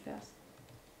diesem Vers?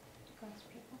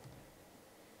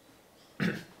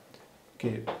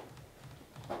 Okay.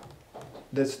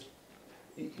 That's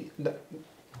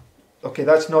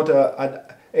not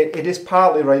it is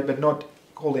partly right, but not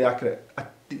wholly accurate.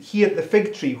 Here, the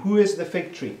fig tree. Who is the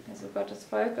fig tree? Also Gottes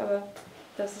Volk, aber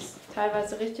das ist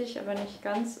teilweise richtig, aber nicht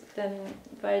ganz, denn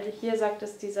weil hier sagt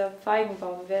es dieser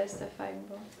Feigenbaum. Wer ist der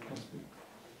Feigenbaum?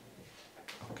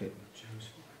 Okay.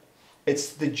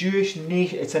 It's the Jewish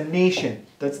nation. It's a nation.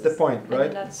 That's the point, Eine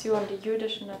right? Nation, die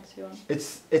jüdische Nation.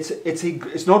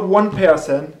 It's not one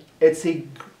person. It's a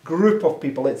group of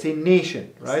people. It's a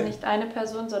nation, Es ist right? nicht eine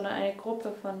Person, sondern eine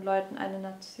Gruppe von Leuten, eine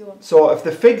Nation. So if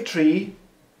the fig tree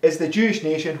is the Jewish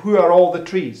nation, who are all the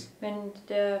trees? Wenn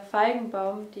der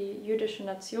Feigenbaum die jüdische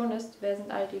Nation ist, wer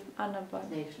sind all die anderen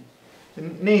Bäume? The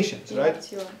nations, Die right?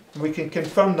 Nation. We can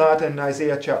confirm that in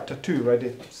Isaiah chapter 2, right?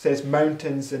 It says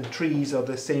mountains and trees are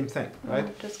the same thing, right?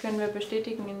 Und das können wir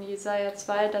bestätigen in Jesaja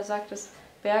 2, da sagt es,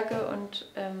 Berge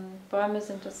und Bäume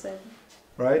sind dasselbe.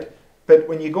 Right? But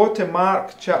when you go to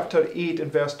Mark chapter 8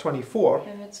 and verse 24,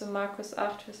 Wenn wir zu Markus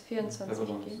 8, Vers 24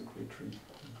 Lebanon is gehen. a great tree.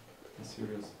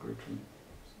 Assyria is a great tree.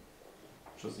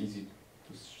 Just easy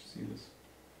to see this.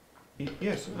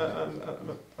 yes,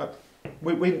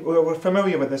 we're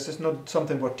familiar with this. It's not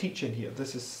something we're teaching here.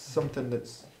 This is something that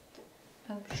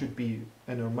should be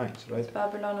in our minds, right?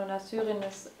 Babylon und Assyrien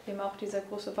ist eben auch dieser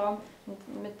große Baum.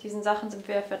 Und mit diesen Sachen sind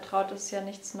wir ja vertraut. Das ist ja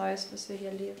nichts Neues, was wir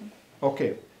hier lehren.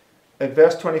 Okay. At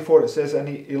verse 24 it says, And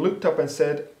he looked up and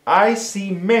said, I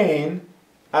see men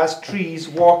as trees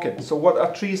walking. So what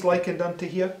are trees likened unto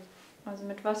here? Also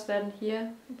mit was werden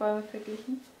hier Bäume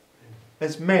verglichen?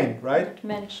 As men, right? Mit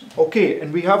Menschen. Okay,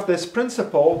 and we have this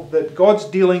principle that God's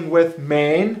dealing with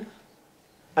men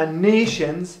and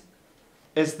nations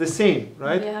is the same,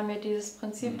 right? Wir haben hier dieses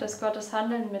Prinzip, dass Gottes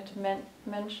Handeln mit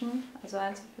Menschen, also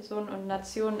Einzelpersonen und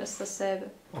Nationen, ist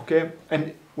dasselbe. Okay,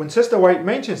 and when Sister White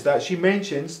mentions that, she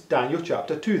mentions Daniel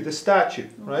chapter 2, the statue,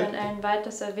 Und right? wenn Ellen White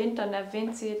das erwähnt, dann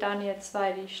erwähnt sie Daniel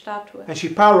 2, die Statue. And she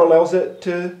parallels it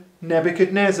to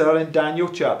Nebuchadnezzar in Daniel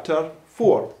chapter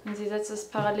 4, Und sie setzt es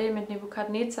parallel mit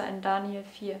Nebukadnezar in Daniel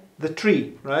 4, the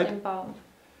tree, right? dem Baum.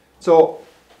 So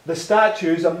the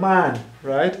statue is a man,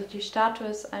 right? Also die Statue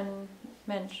ist ein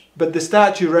Mensch. But the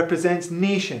statue represents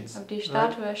nations. Und die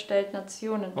Statue stellt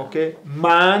Nationen dar. Okay,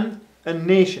 man and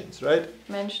nations, right?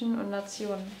 Menschen und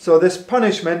Nationen. So this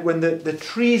punishment, when the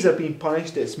trees are being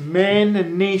punished, it's men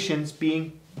and nations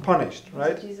being punished,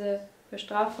 right? Also diese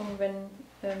Bestrafung, wenn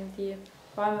die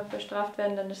Bäume bestraft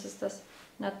werden, dann ist es, dass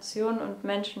Nationen und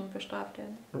Menschen bestraft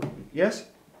werden. Yes?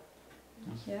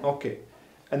 Ja. Okay.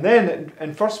 And then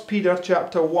in 1 Peter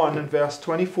chapter 1 and verse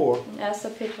 24, In 1.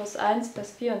 Petrus 1,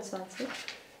 Vers 24,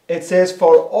 it says,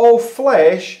 "For all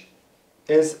flesh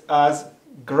is as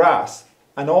grass,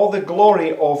 and all the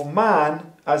glory of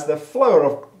man as the flower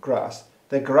of grass.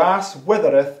 The grass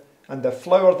withereth, and the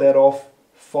flower thereof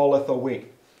falleth away."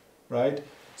 Right?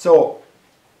 So,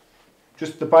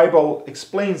 just the Bible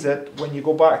explains it when you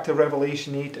go back to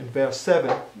Revelation 8 and verse 7.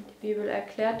 die Bibel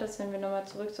erklärt das, wenn wir nochmal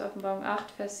zurück zur Offenbarung 8,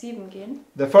 Vers 7 gehen.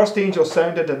 The first angel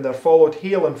sounded, and there followed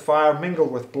hail and fire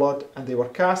mingled with blood, and they were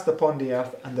cast upon the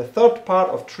earth, and the third part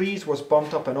of trees was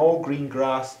burnt up, and all green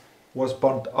grass was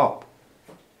burnt up.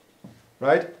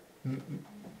 Right?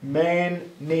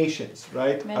 Men, nations,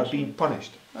 right, are Menschen. being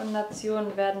punished. Und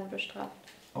Nationen werden bestraft.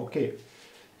 Okay.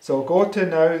 So go to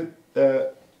now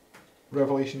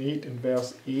Revelation 8 and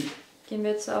verse 8. Gehen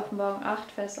wir zur Offenbarung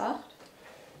 8, Vers 8.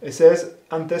 It says,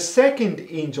 "And the second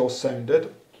angel sounded,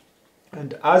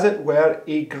 and as it were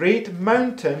a great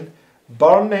mountain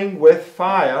burning with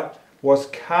fire was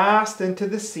cast into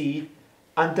the sea,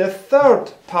 and the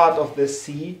third part of the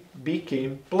sea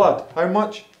became blood." How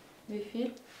much? Wie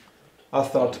viel? A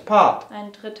third part.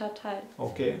 Ein dritter Teil.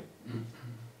 Okay.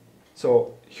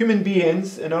 So human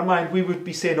beings, in our mind, we would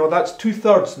be saying, "Oh, that's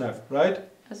 2/3 now," right?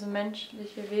 Also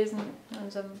menschliche Wesen in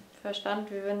unserem Verstand,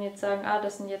 wir würden jetzt sagen,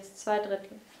 das sind jetzt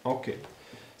 2/3. Okay.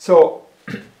 So,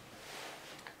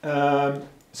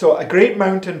 so a great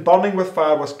mountain burning with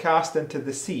fire was cast into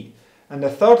the sea, and the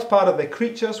third part of the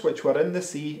creatures which were in the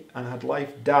sea and had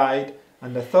life died,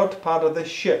 and the third part of the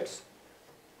ships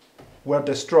were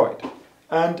destroyed.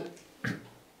 And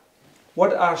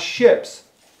what are ships?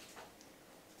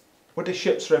 What do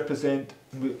ships represent?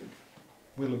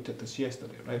 We looked at this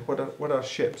yesterday, right? What are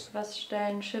ships? Was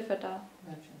stellen Schiffe dar?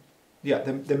 Yeah,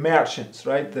 the merchants,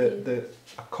 right? The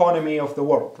economy of the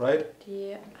world, right?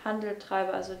 Die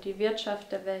Handeltreiber, also die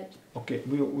Wirtschaft der Welt. Okay,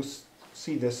 we'll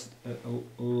see this a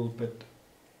little bit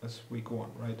as we go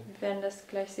on, right? Wir werden das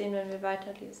gleich sehen, wenn wir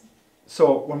weiterlesen.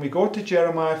 So, when we go to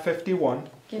Jeremiah 51,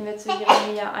 Gehen wir zu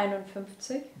Jeremia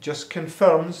 51. just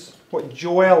confirms what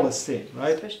Joel is saying, Das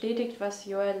right? bestätigt, was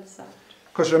Joel sagt.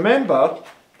 Because remember,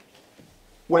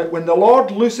 when the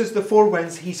Lord looses the four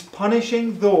winds, He's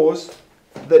punishing those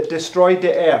that destroyed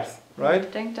the earth,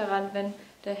 right? Denkt daran, wenn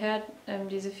der Herr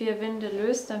diese 4 Winde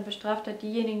löst, dann bestraft er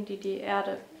diejenigen, die die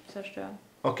Erde zerstören.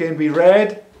 Okay, and we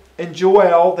read in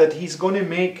Joel that He's going to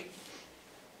make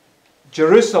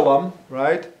Jerusalem,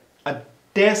 right, a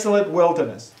desolate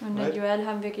wilderness, Und in right? Joel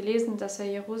haben wir gelesen, dass er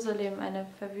Jerusalem eine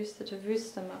verwüstete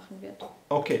Wüste machen wird.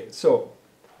 Okay, so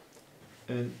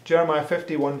in Jeremiah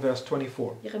 51 verse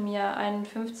 24. Jeremia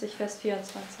 51, Vers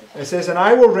 24. It says, "And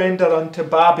I will render unto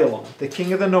Babylon, the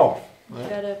king of the north, Ich right,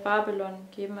 werde Babylon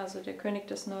geben, also der König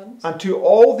des Nordens, and to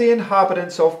all the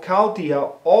inhabitants of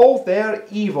Chaldea all their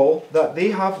evil that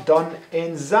they have done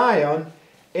in Zion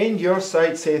in your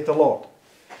sight, saith the Lord."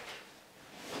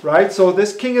 Right, so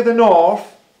this king of the north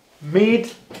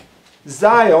made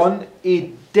Zion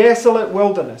a desolate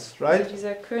wilderness, right? Also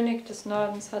dieser König des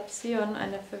Nordens hat Zion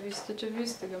eine verwüstete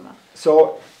Wüste gemacht.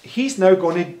 So he's now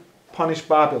going to punish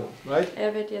Babylon, right?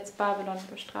 Er wird jetzt Babylon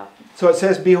bestrafen. So it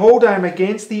says, "Behold, I am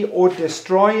against thee, O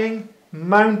destroying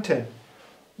mountain."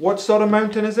 What sort of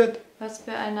mountain is it? Was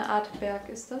für eine Art Berg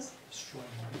ist das?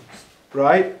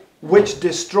 Right? "Which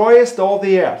destroyest all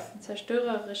the earth." Ein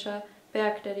zerstörerischer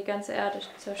Berg, der die ganze Erde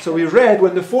zerstört. So we read,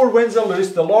 when the four winds are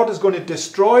loosed, the Lord is going to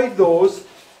destroy those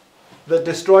that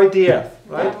destroyed the earth,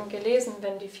 Wir right? haben gelesen,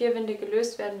 wenn die 4 Winde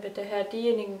gelöst werden, wird der Herr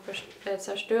diejenigen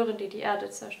zerstören, die die Erde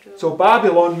zerstören. So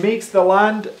Babylon makes the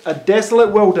land a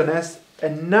desolate wilderness,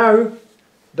 and now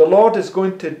the Lord is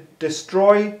going to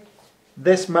destroy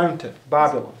this mountain,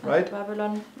 Babylon, Und right?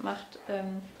 Babylon macht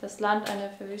das Land eine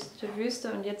verwüstete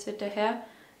Wüste, und jetzt wird der Herr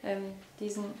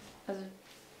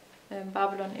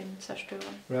Babylon eben zerstören.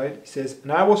 Right? He says,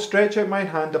 "And I will stretch out mine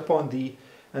hand upon thee,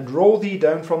 and roll thee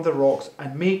down from the rocks,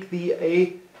 and make thee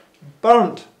a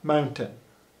burnt mountain."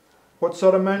 What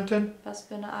sort of mountain? Was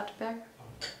für eine Art Berg?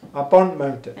 A burnt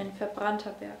mountain. Ein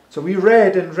verbrannter Berg. So we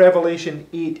read in Revelation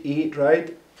 8:8,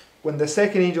 right? When the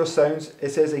second angel sounds,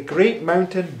 it says, "A great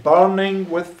mountain burning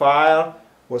with fire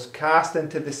was cast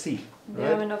into the sea." Wir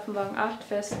haben in Offenbarung 8,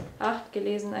 Vers 8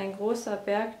 gelesen, ein großer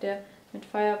Berg, der mit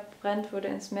Feuer brennt, wurde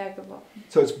ins Meer geworfen.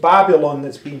 So it's Babylon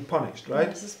that's being punished, Und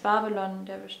right? es ist Babylon,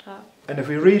 der bestraft. And if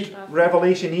we read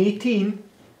Revelation 18,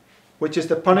 which is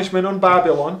the punishment on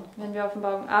Babylon, Wenn wir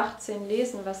Offenbarung 18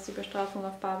 lesen, was die Bestrafung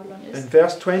auf Babylon in ist,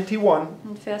 verse 21,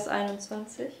 in Vers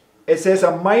 21, it says,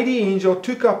 "A mighty angel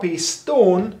took up a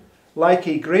stone like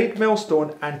a great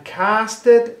millstone and cast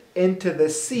it into the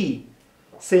sea,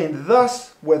 saying,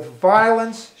 Thus with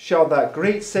violence shall that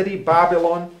great city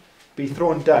Babylon be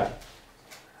thrown down."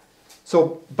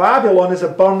 So Babylon is a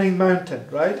burning mountain,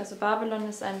 right? also Babylon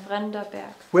ist ein brennender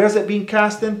Berg. Where's it being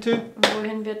cast into? Und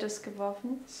wohin wird es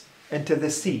geworfen? Into the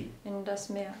sea. In das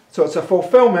Meer. So it's a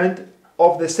fulfillment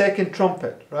of the second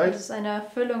trumpet, right? Das ist eine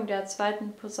Erfüllung der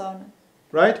zweiten Posaune.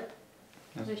 Right?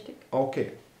 Richtig.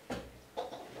 Okay.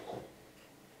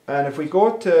 And if we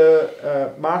go to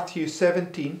Matthew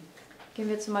 17, Gehen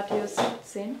wir zu Matthäus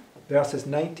 17, verses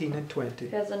 19 and 20.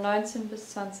 Verse 19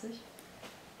 bis 20.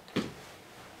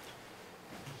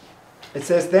 It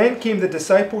says, "Then came the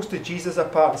disciples to Jesus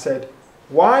apart and said,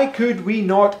 Why could we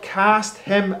not cast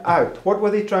him out?" What were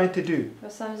they trying to do?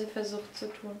 Was haben sie versucht zu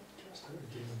tun?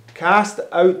 Cast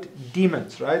out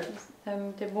demons, right?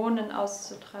 Dämonen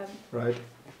auszutreiben. Right.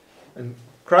 And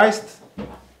Christ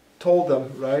told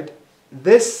them, right,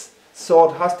 this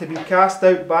sort has to be cast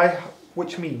out by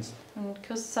which means? Und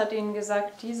Christus hat ihnen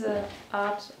gesagt, diese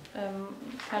Art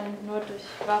kann nur durch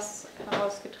was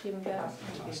herausgetrieben werden.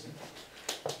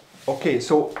 Okay,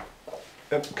 so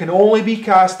it can only be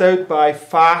cast out by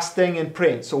fasting and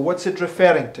praying. So what's it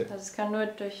referring to? Also es kann nur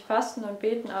durch Fasten und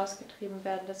Beten ausgetrieben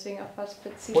werden, deswegen auf was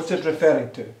bezieht What's sich it das?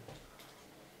 referring to?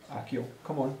 Akio,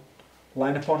 come on.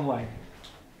 Line upon line.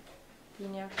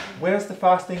 Linie. Where's the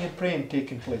fasting and praying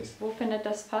taking place? Wo findet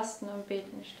das Fasten und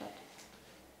Beten statt?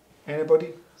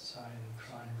 Anybody? Sighing,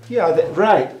 crying. Yeah,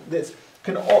 right.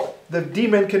 The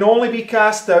demon can only be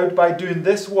cast out by doing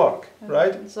this work,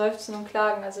 right? Seufzen und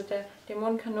Klagen. Also der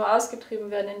Dämon kann nur ausgetrieben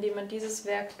werden, indem man dieses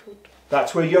Werk tut.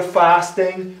 That's where you're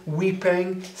fasting,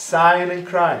 weeping, sighing and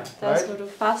crying, Das, right? wo du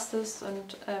fastest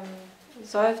und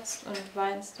seufzt und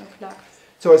weinst und klagst.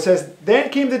 So it says, "Then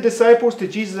came the disciples to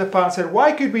Jesus apart and said,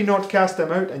 Why could we not cast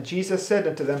them out? And Jesus said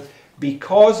unto them,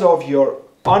 Because of your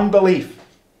unbelief."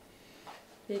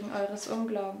 Wegen eures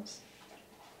Unglaubens.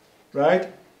 Right?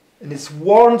 And it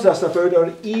warns us about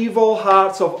our evil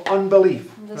hearts of unbelief.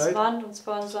 Und das Right? warnt uns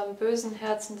vor unserem bösen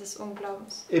Herzen des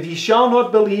Unglaubens. If ye shall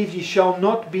not believe, ye shall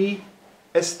not be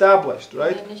established.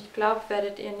 Right? Wenn ihr nicht glaubt,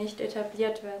 werdet ihr nicht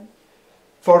etabliert werden.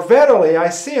 For verily I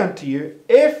say unto you,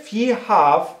 if ye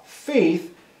have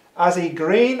faith as a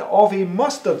grain of a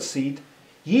mustard seed,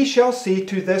 ye shall say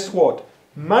to this what?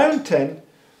 Mountain,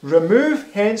 remove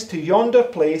hence to yonder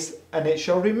place, and it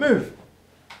shall remove.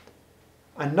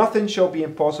 And nothing shall be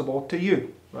impossible to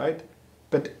you. Right?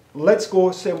 But let's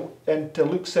go into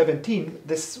Luke 17,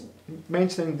 this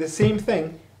mentioning the same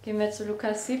thing. Gehen wir zu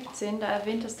Lukas 17, da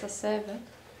erwähnt es dasselbe.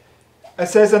 It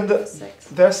says in Vers 6.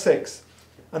 verse 6,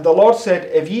 "And the Lord said,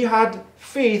 If ye had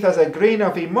faith as a grain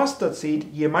of a mustard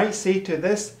seed, ye might say to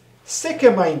this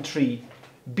sycamine tree,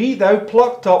 Be thou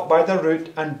plucked up by the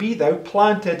root, and be thou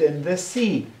planted in the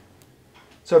sea."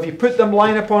 So if you put them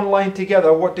line upon line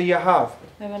together, what do you have?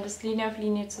 Wenn man das Linie auf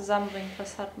Linie zusammenbringt,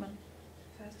 was hat man?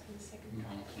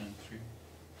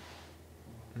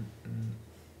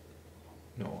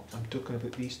 No, I'm talking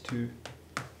about these two.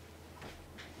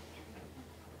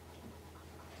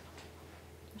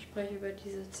 Ich spreche über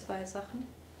diese zwei Sachen.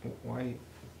 Why?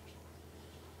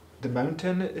 The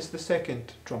mountain is the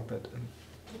second trumpet.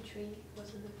 The tree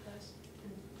wasn't the first.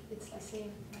 It's the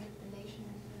same, right? The nation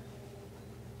and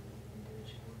the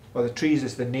individual. Well, the trees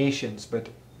is the nations, but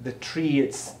the tree,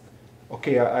 it's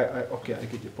okay. I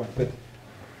get your point. But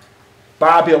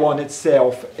Babylon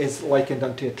itself is likened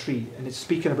unto a tree, and it's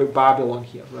speaking about Babylon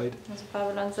here, right? Also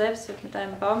Babylon selbst wird mit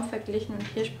einem Baum verglichen und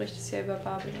hier spricht es ja über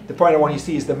Babylon. The point I want you to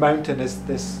see is the mountain is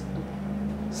this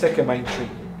sycamine tree.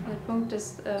 Der Punkt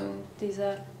ist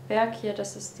dieser Berg hier,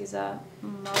 das ist dieser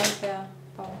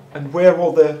Maulbeerbaum. And where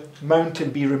will the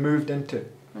mountain be removed into?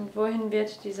 Und wohin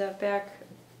wird dieser Berg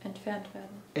entfernt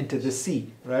werden? Into the sea,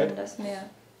 right? In das Meer.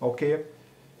 Okay.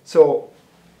 So,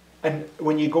 and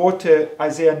when you go to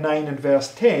Isaiah 9 and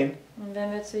verse 10, Und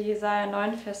wenn wir zu Jesaja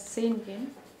 9, Vers 10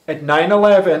 gehen, at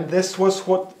 9/11, this was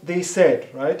what they said,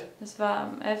 right? Das war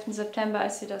am 11. September,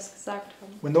 als sie das gesagt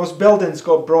haben, When those buildings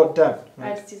got brought down,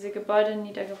 right? als diese Gebäude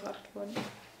niedergebracht wurden.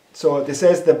 So it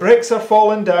says, the bricks are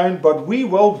fallen down, but we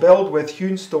will build with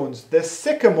hewn stones. The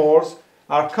sycamores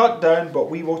are cut down, but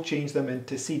we will change them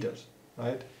into cedars,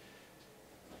 right?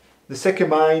 The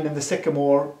sycamine and the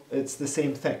sycamore, it's the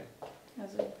same thing.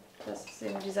 Also das ist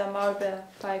eben dieser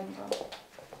Maulbeerfeigenbaum.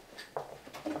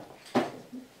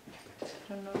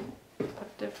 I don't know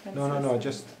what difference No,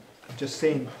 is. I'm just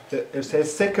saying that it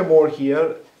says sycamore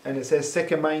here, and it says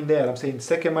sycamine there. I'm saying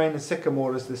sycamine and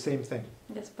sycamore is the same thing.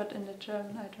 Yes, but in the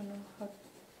German, I don't know how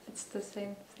it's the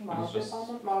same thing. Maulbeerbaum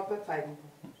und Maulbeerfeigenbaum.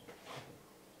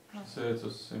 So it's the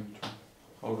same term.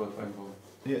 Maulbeerfeigenbaum.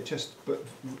 Yeah, but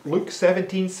Luke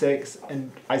 17:6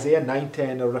 and Isaiah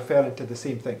 9:10 are referring to the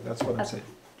same thing. That's what I'm saying.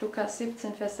 Lukas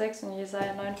 17, Vers 6 und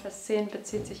Jesaja 9, Vers 10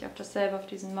 bezieht sich auf dasselbe, auf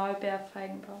diesen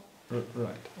Maulbeerfeigenbaum.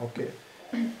 Right, okay.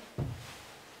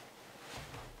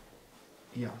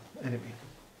 Yeah, anyway.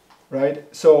 Right,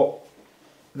 so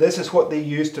this is what they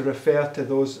used to refer to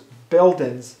those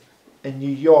buildings in New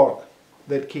York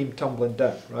that came tumbling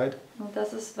down, right? Und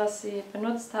das ist, was sie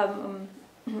benutzt haben,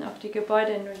 um auf die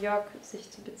Gebäude in New York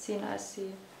sich zu beziehen, als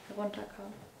sie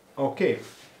herunterkamen. Okay,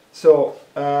 so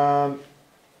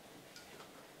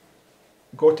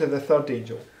go to the third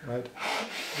angel, right?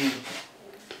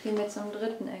 Gehen wir zum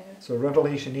dritten Engel. So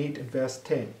Revelation 8 and verse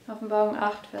 10. Offenbarung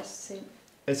 8, Vers 10.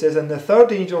 It says, and the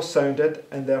third angel sounded,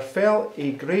 and there fell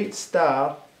a great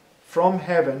star from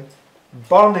heaven,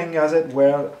 burning as it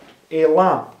were a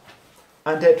lamp.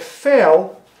 And it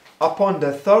fell upon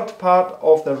the third part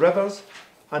of the rivers,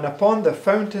 and upon the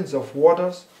fountains of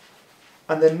waters.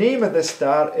 And the name of the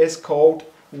star is called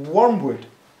Wormwood.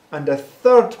 And the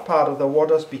third part of the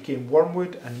waters became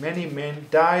wormwood, and many men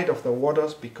died of the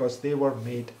waters because they were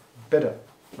made bitter.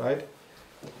 Right?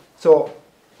 So,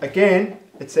 again,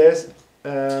 it says,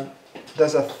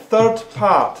 there's a third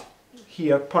part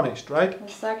here punished, right? Und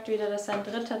es sagt wieder, dass ein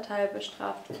dritter Teil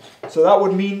bestraft wird. So that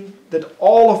would mean that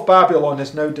all of Babylon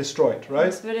is now destroyed, right?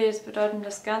 Das würde jetzt bedeuten,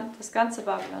 dass das ganze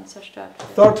Babylon zerstört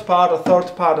wird. Third part, a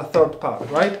third part, a third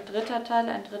part, right? Ein dritter Teil,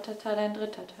 ein dritter Teil, ein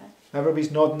dritter Teil.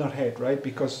 Everybody's nodding their head, right?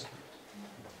 Because,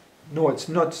 no, it's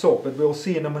not so, but we'll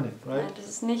see in a minute, right? Nein, das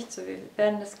ist nicht so. Wir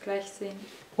werden das gleich sehen.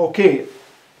 Okay,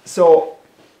 so,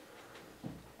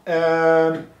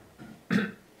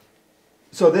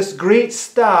 so this great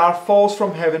star falls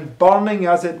from heaven, burning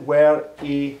as it were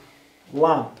a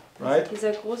lamp, right?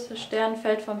 Dieser große Stern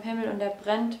fällt vom Himmel und er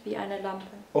brennt wie eine Lampe.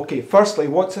 Okay, firstly,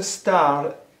 what's a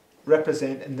star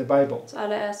represent in the Bible?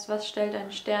 Zuallererst, was stellt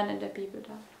ein Stern in der Bibel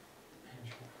dar?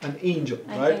 An angel,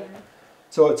 Ein right? Engel.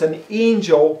 So it's an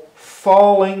angel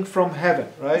falling from heaven,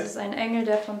 Es right? ist ein Engel,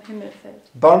 der vom Himmel fällt.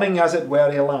 Burning as it were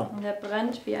a lamp. Und er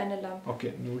brennt wie eine Lampe.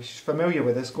 Okay, we're familiar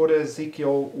with this. Go to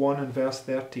Ezekiel 1 and verse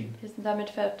 13. Wir sind damit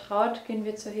vertraut, gehen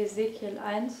wir zu Hesekiel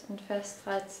 1 und Vers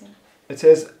 13. It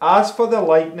says, as for the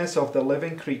likeness of the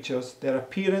living creatures, their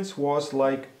appearance was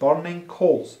like burning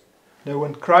coals. Now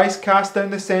when Christ cast down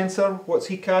the censer, what's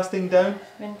he casting down?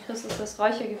 Wenn Christus das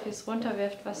Räuchergefäß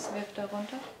runterwirft, was wirft er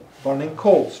runter? Burning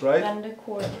coals, right? Brennende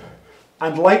Kohlen.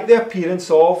 And like the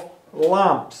appearance of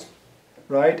lamps,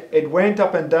 right? It went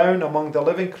up and down among the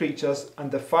living creatures, and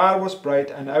the fire was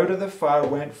bright, and out of the fire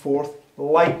went forth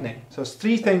lightning. So it's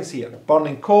three things here.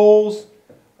 Burning coals,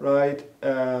 right?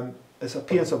 It's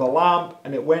appearance of a lamp,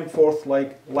 and it went forth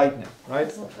like lightning, right?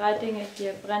 Das sind drei Dinge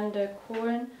hier. Brennende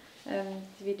Kohlen,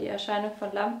 wie die Erscheinung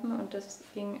von Lampen und das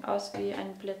ging aus wie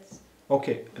ein Blitz.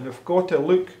 Okay, and if we go to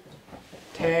Luke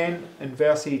 10 and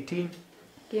verse 18.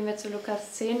 Gehen wir zu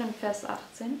Lukas 10 und Vers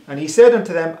 18. And he said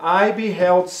unto them, I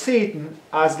beheld Satan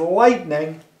as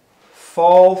lightning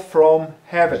fall from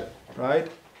heaven. Right?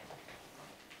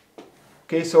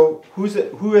 Okay, so who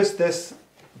is this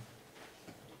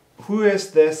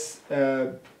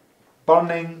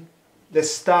burning,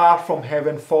 this star from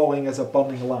heaven falling as a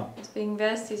burning lamp? Deswegen,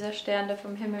 wer ist dieser Stern, der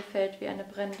vom Himmel fällt wie eine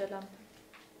brennende Lampe?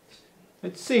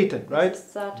 It's Satan, right? Das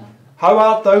ist Satan. How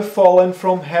art thou fallen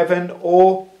from heaven,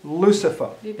 O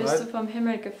Lucifer? Wie bist Right? du vom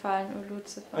Himmel gefallen, O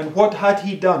Luzifer? And what had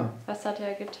he done? Was hat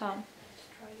er getan?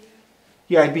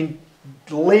 He had been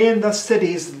laying the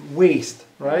cities waste,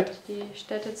 Er right? hat die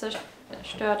Städte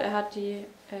zerstört, er hat die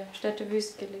Städte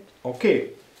wüst gelegt.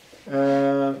 Okay.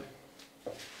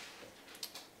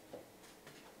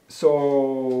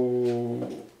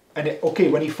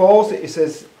 When he falls, it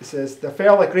says, there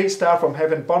fell a great star from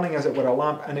heaven, burning as it were a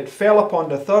lamp, and it fell upon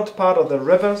the third part of the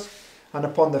rivers, and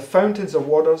upon the fountains of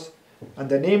waters, and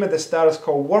the name of the star is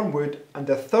called Wormwood, and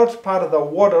the third part of the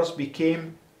waters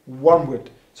became wormwood.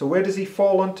 So where does he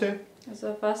fall onto?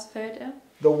 Also auf was fällt er?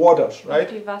 the waters, auf right?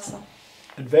 die Wasser.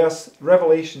 In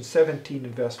Revelation 17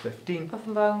 and verse 15,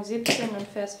 Offenbarung 17 und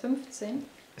Vers 15.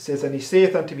 it says, And he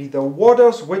saith unto me, The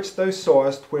waters which thou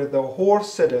sawest, where the whore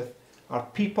sitteth, are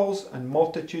peoples and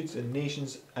multitudes and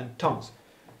nations and tongues.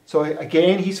 So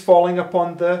again, he's falling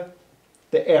upon the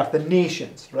earth, the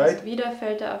nations, right? Also wieder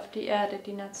fällt er auf die Erde,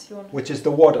 die Nationen, Which is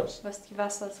the waters. was die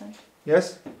Wasser sind.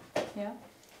 Yes? Ja?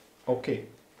 Okay.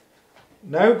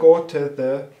 Now go to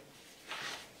the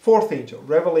fourth angel,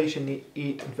 Revelation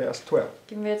 8 and verse 12.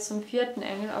 Gehen wir jetzt zum vierten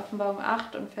Engel, Offenbarung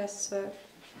 8 und Vers 12.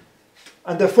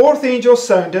 And the fourth angel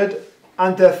sounded,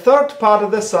 and the third part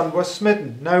of the sun was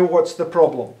smitten. Now what's the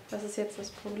problem? Was ist jetzt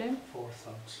das Problem? 4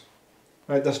 thoughts.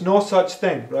 Right, there's no such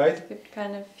thing, right? Es gibt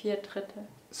keine 4/3.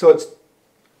 So it's,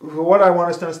 what I want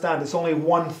us to understand, it's only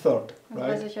 1/3, Und was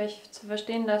right? ich euch zu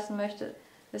verstehen lassen möchte,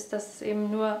 ist, dass es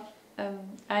eben nur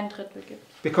 1/3 gibt.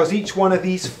 Because each one of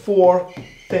these 4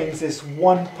 things is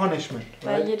one punishment,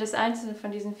 Weil right? jedes einzelne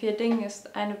von diesen 4 Dingen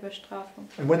ist eine Bestrafung.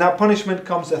 And when that punishment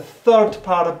comes, a third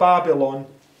part of Babylon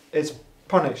is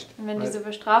punished. Und wenn right? diese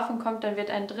Bestrafung kommt, dann wird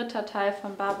ein 3. Teil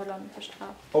von Babylon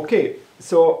bestraft. Okay,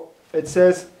 so it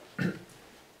says,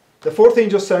 The fourth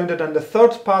angel sounded, and the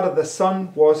third part of the sun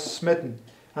was smitten,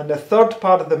 and the third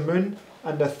part of the moon,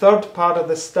 and the third part of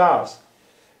the stars,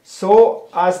 so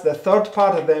as the third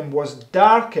part of them was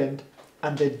darkened,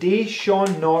 and the day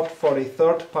shone not for a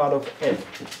third part of it.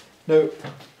 Now,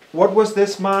 what was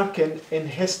this marking in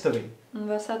history? Und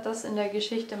was hat das in der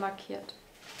Geschichte markiert?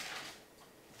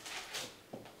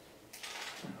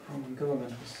 Roman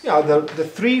government was Yeah, the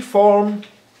three forms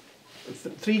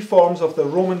of the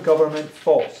Roman government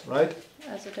false, right?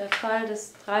 Also der Fall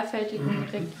des dreifältigen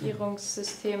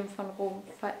Regierungssystems von Rom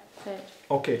fällt.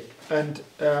 Okay, and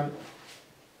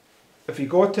if you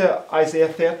go to Isaiah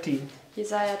 13,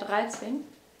 Jesaja 13,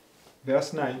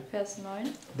 verse 9, Vers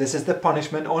 9. this is the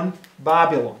punishment on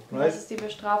Babylon, Und right? das ist die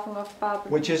Bestrafung auf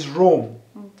Babylon. Which is Rome.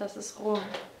 Und das ist Rom.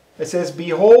 It says,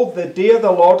 Behold, the day of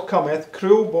the Lord cometh,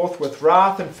 cruel both with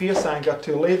wrath and fierce anger,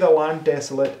 to lay the land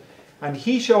desolate, and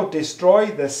he shall destroy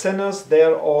the sinners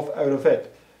thereof out of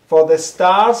it. For the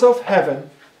stars of heaven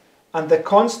and the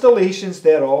constellations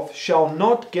thereof shall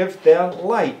not give their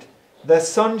light. The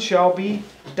sun shall be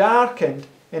darkened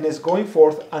in his going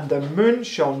forth, and the moon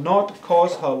shall not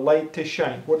cause her light to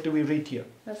shine. What do we read here?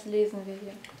 Was lesen wir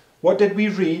hier? What did we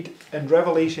read in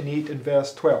Revelation 8 and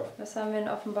verse 12? Was haben wir in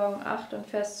Offenbarung 8 und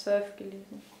Vers 12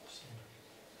 gelesen?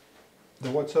 The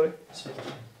what, sorry? same.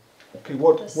 Okay,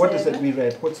 what is it we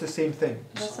read? What's the same thing?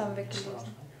 Was haben wir gelesen?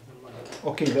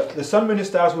 Okay, the sun, moon and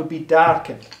stars would be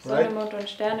darkened, right? Sonne, Mond und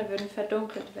Sterne würden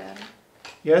verdunkelt werden.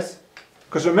 Yes?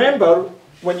 Because remember,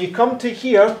 when you come to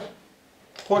here,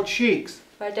 what shakes?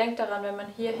 Weil denkt daran, wenn man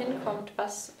hier hinkommt,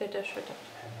 was wird erschüttert?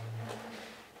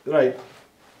 Right.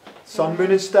 Sun,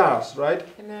 moon and stars, right?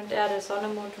 Himmel und Erde, Sonne,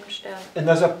 Mond und Sterne. And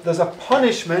there's a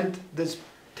punishment that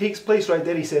takes place right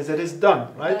there. He says it is done,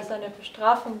 Da right? ist eine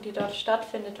Bestrafung, die dort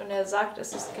stattfindet und er sagt,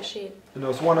 es ist geschehen. And I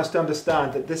just want us to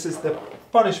understand that this is the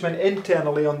punishment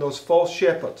internally on those false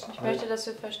shepherds. Ich Right? möchte, dass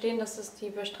wir verstehen, dass es die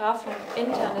Bestrafung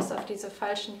intern ist auf diese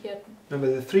falschen Hirten.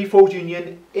 Remember, the threefold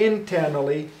union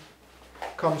internally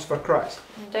comes for Christ.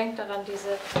 Und denkt daran,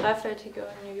 diese dreifältige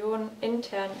Union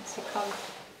intern, sie kommt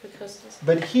für Christus.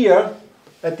 But here,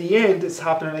 at the end, it's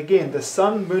happening again. The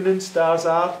sun, moon and stars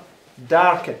are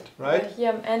darkened, right? Aber hier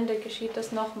am Ende geschieht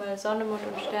das nochmal. Sonne, Mond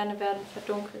und Sterne werden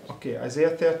verdunkelt. Okay,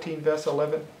 Isaiah 13, verse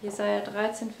 11. Jesaja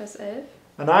 13, Vers 11.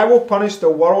 And I will punish the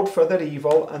world for their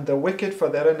evil, and the wicked for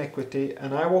their iniquity,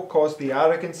 and I will cause the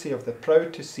arrogancy of the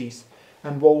proud to cease,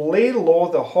 and will lay low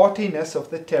the haughtiness of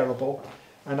the terrible,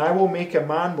 and I will make a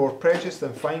man more precious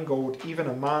than fine gold, even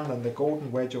a man than the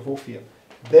golden wedge of Ophir.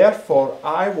 Therefore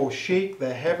I will shake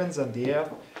the heavens, and the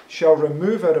earth shall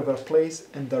remove out of her place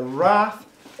in the wrath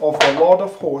of the Lord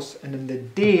of hosts, and in the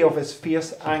day of his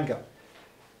fierce anger.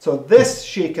 So this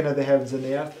shaking of the heavens and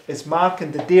the earth is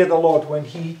marking the day of the Lord when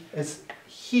he is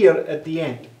here at the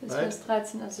end. Bis Right? Vers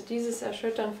 13. Also dieses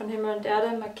Erschüttern von Himmel und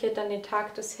Erde markiert dann den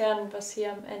Tag des Herrn, was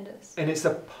hier am Ende ist. And it's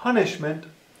a punishment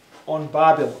on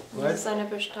Babylon, Und right? es ist eine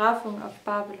Bestrafung auf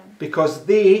Babylon. Because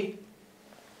they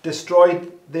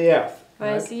destroyed the earth.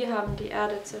 Weil Right? sie haben die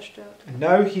Erde zerstört. And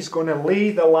now he's going to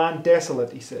lay the land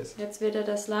desolate, he says. Jetzt wird er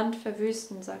das Land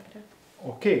verwüsten, sagt er.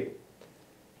 Okay.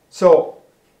 So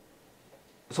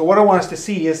what I want us to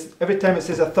see is every time it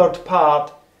says a third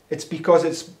part, it's because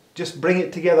it's just bring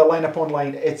it together line upon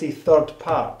line. It's a third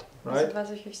part, right? Also,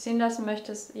 was ich euch sehen lassen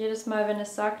möchte, ist, jedes Mal, wenn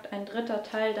es sagt, ein dritter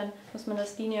Teil, dann muss man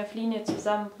das Linie auf Linie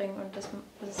zusammenbringen und das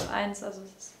ist eins, also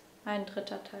es ist ein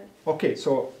dritter Teil. Okay,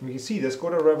 so we can see this. Go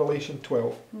to Revelation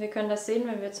 12, Und wir können das sehen,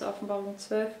 wenn wir zur Offenbarung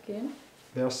 12 gehen,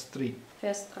 verse 3.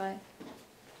 Vers 3.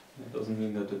 It doesn't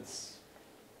mean that it's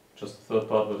just the third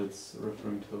part, but it's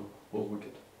referring to all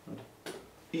wicked.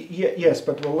 Yes,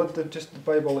 but we'll let just the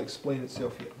Bible explain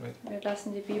itself here, right? Wir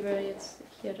lassen die Bibel jetzt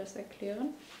hier das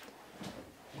erklären.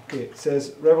 Okay, it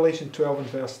says, Revelation 12 and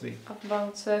verse 3.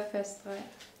 Offenbarung 12, Vers 3.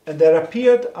 And there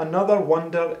appeared another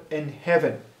wonder in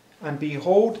heaven, and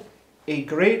behold, a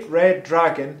great red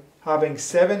dragon, having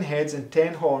 7 heads and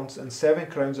 10 horns, and 7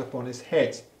 crowns upon his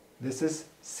heads. This is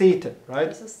Satan, right?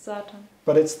 Das ist Satan.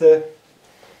 But it's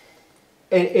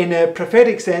in a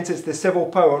prophetic sense, it's the civil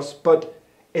powers, but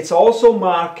it's also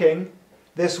marking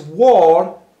this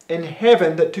war in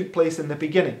heaven that took place in the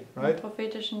beginning, right? Im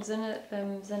prophetischen Sinne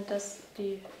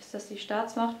ist das die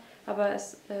Staatsmacht, aber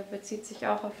es bezieht sich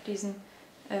auch auf diesen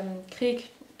Krieg,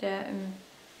 der im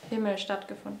Himmel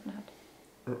stattgefunden hat.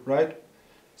 Right?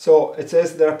 So it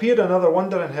says, there appeared another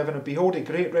wonder in heaven, and behold, a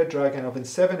great red dragon having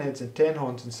 7 heads and 10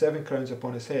 horns and 7 crowns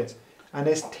upon his heads. And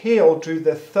his tail drew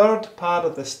the third part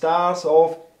of the stars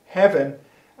of heaven,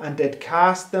 and did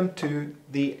cast them to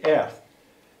the earth.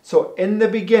 So in the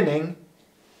beginning,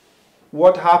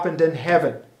 what happened in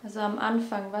heaven? Also am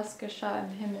Anfang, was geschah im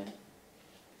Himmel?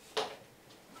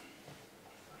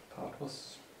 Part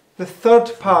was The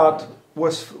third part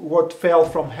was what fell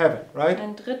from heaven, right?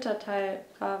 Ein dritter Teil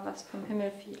war, was vom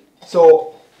Himmel fiel.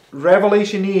 So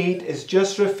Revelation 8 is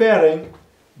just referring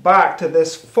back to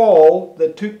this fall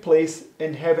that took place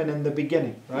in heaven in the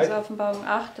beginning, right? Also Offenbarung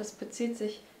 8, das bezieht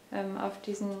sich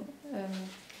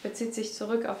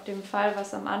zurück auf den Fall,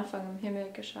 was am Anfang im Himmel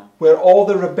geschah. Where all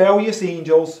the rebellious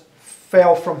angels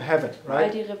fell from heaven, Weil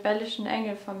right? die rebellischen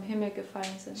Engel vom Himmel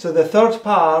gefallen sind. So the third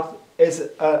part is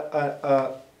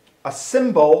a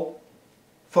symbol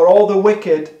for all the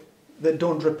wicked that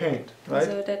don't repent, right?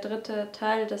 Also der dritte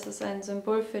Teil, das ist ein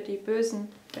Symbol für die Bösen,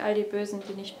 für all die Bösen,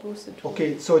 die nicht Buße tun.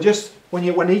 Okay, so just when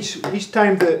each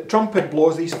time the trumpet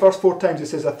blows, these first 4 times it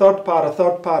says a third part, a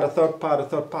third part, a third part, a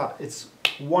third part. It's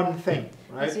one thing,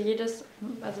 right? Also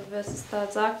was es da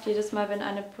sagt, jedes Mal, wenn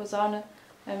eine Posaune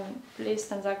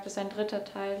bläst, dann sagt es ein dritter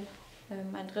Teil,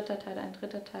 ein dritter Teil, ein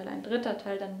dritter Teil, ein dritter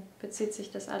Teil, dann bezieht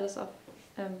sich das alles auf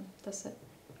das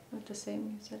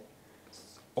same.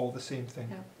 All the same thing.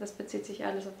 Ja, das bezieht sich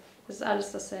alles auf, das ist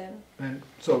alles dasselbe. And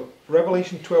so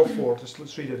Revelation 12:4,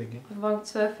 let's read it again. Offenbarung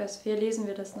 12, Vers 4, lesen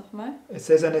wir das nochmal. It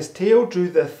says, and his tail drew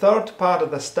the third part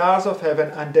of the stars of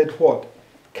heaven and did what?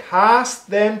 Cast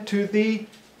them to the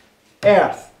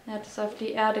earth. Er hat es auf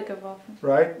die Erde geworfen.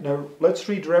 Right? Now let's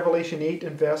read Revelation 8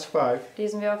 and verse 5.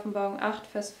 Lesen wir Offenbarung 8,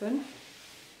 Vers 5.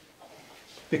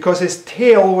 Because his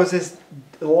tail was his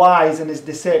lies and his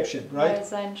deception, Weil right?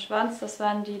 sein Schwanz, das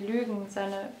waren die Lügen,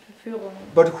 seine Verführungen.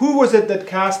 But who was it that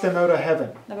cast them out of heaven?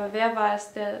 Aber wer war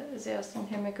es, der sie aus dem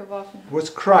Himmel geworfen hat?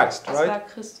 Was Christ, Das war right?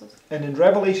 Christus. And in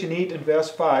Revelation 8 and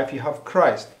verse 5 you have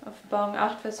Christ. Offenbarung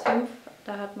 8, Vers 5,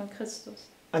 da hat man Christus.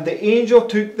 And the angel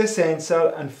took the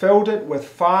censer and filled it with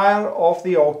fire off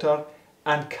the altar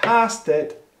and cast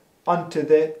it into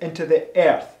the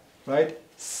earth, right?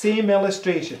 Same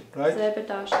illustration, right? Selbe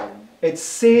Darstellung. It's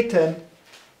Satan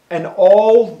and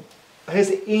all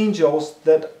his angels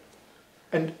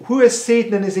and who is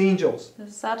Satan and his angels? Das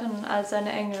ist Satan und all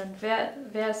seine Engel. Und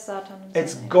wer ist Satan und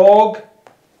It's seine Engel? Gog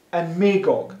and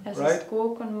Magog, Es right? ist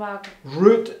Gog und Magog,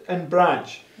 Root and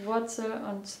branch, Wurzel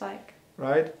und Zweig.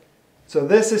 right? So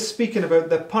this is speaking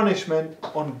about the punishment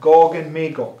on Gog and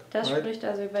Magog, Das right? spricht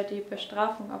also über die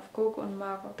Bestrafung auf Gog und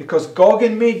Magog. Because Gog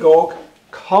and Magog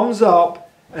comes up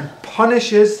and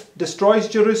punishes, destroys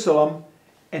Jerusalem,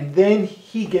 and then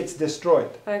he gets destroyed.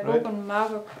 Weil Gog Right? und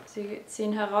Magog, sie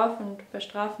ziehen herauf und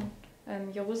bestrafen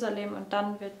Jerusalem und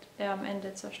dann wird er am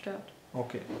Ende zerstört.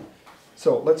 Okay.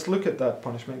 So let's look at that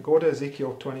punishment. Go to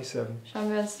Ezekiel 27.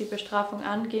 Schauen wir uns die Bestrafung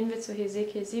an. Gehen wir zu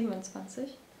Hesekiel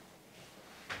 27,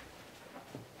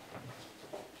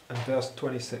 And verse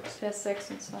 26. Vers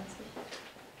 26.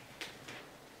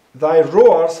 Thy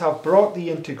roars have brought thee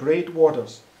into great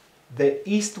waters. The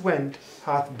east wind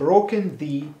hath broken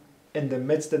thee in the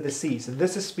midst of the seas. And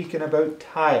this is speaking about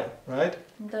Tyre, right?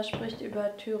 Und das spricht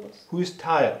über Tyrus. Who's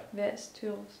Tyre? Wer ist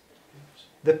Tyrus?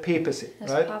 The papacy, Das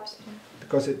right? Papsttum.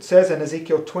 Because it says in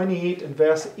Ezekiel 28 and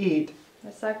verse 8,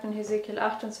 Das sagt in Hesekiel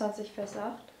 28, Vers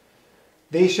 8.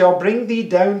 they shall bring thee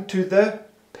down to the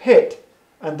pit,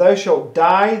 and thou shalt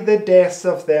die the deaths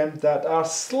of them that are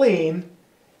slain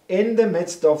in the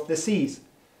midst of the seas.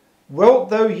 Wilt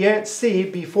thou yet say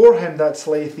before him that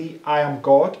slayeth thee, I am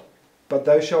God? But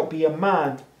thou shalt be a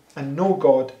man, and no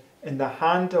God, in the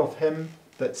hand of him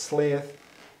that slayeth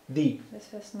thee. Das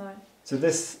ist Vers 9. So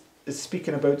this is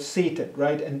speaking about Satan,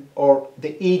 right? Or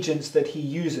the agents that he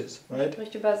uses, Er right?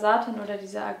 spricht über Satan oder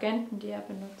diese Agenten, die er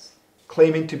benutzt.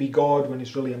 claiming to be God when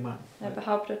he's really a man.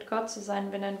 behauptet Gott zu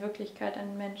sein, wenn er in Wirklichkeit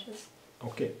ein Mensch ist.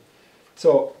 Okay.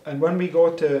 So, and when we go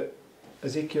to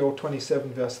Ezekiel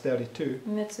 27 verse 32,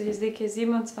 Wenn wir zu Hesekiel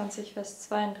 27, Vers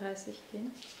 32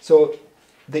 gehen, so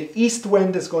the east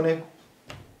wind is going to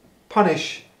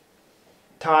punish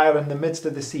Tyre in the midst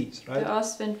of the seas, right? der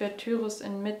Ostwind wird Tyrus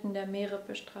inmitten der Meere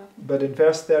bestrafen. But in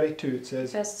verse 32 it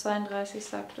says, Vers 32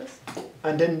 sagt es,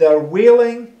 and in their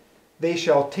wailing they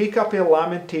shall take up a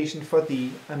lamentation for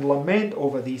thee, and lament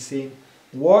over thee, saying,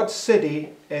 what city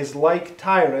is like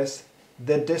Tyrus,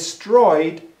 the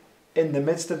destroyed in the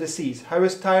midst of the seas? How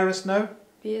is Tyrus now?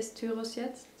 wie ist Tyrus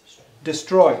jetzt?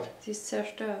 Destroyed. Sie ist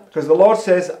zerstört. Because the Lord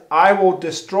says, I will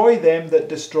destroy them that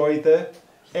destroy the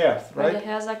earth, Weil der right?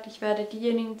 Herr sagt, ich werde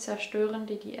diejenigen zerstören,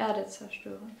 die die Erde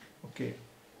zerstören. Okay.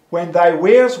 When thy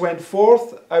wares went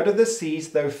forth out of the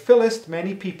seas, thou fillest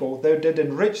many people, thou did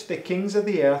enrich the kings of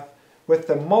the earth with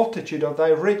the multitude of thy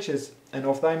riches and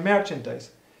of thy merchandise.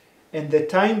 In the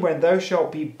time when thou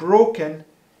shalt be broken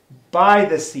by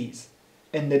the seas,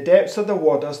 in the depths of the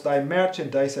waters, thy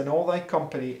merchandise and all thy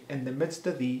company in the midst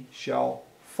of thee shall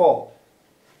fall.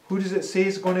 Who does it say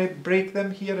is going to break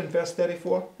them here in verse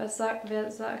 34? Wer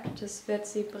sagt, es wird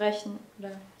sie brechen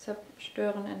oder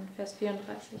zerstören in Vers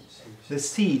 34? The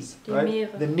seas, Die right? Meere.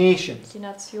 The nations, Die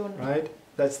Nationen. right?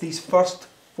 That's these first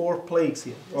 4 plagues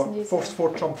here, Das or sind diese first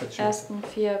 4 trumpets. should I say. Ersten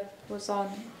 4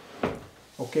 Posaunen.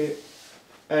 Okay,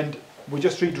 and we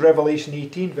just read Revelation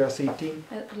 18, verse 18.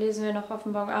 Lesen wir noch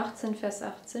Offenbarung 18, Vers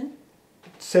 18.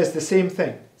 It says the same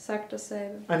thing. Sagt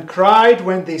dasselbe. And cried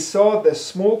when they saw the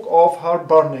smoke of her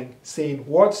burning, saying,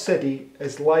 what city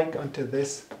is like unto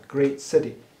this great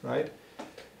city? Right?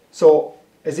 So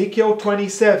Ezekiel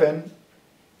 27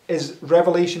 is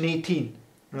Revelation 18.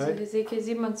 Also Right? Hesekiel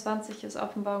 27 ist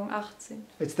Offenbarung 18.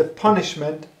 It's the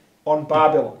punishment on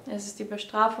Babylon. Es ist die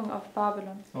Bestrafung auf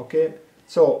Babylon. Okay?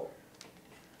 So,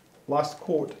 last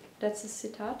quote. Letztes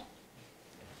Zitat.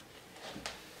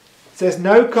 It says,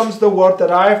 now comes the word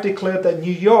that I have declared that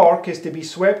New York is to be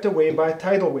swept away by a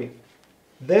tidal wave.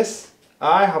 This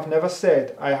I have never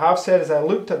said. I have said as I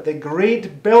looked at the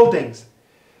great buildings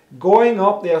going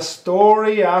up there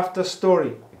story after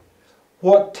story.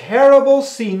 What terrible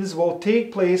scenes will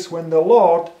take place when the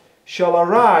Lord shall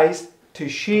arise to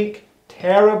shake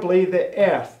terribly the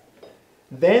earth.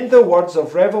 Then the words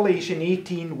of Revelation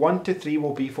 18, 1-3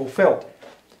 will be fulfilled.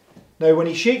 Now when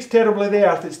he shakes terribly the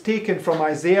earth, it's taken from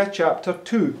Isaiah chapter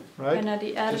 2, right? Wenn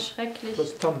die Erde Just- schrecklich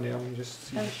Let's turn there and just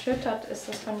see. erschüttert, ist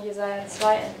das von Jesaja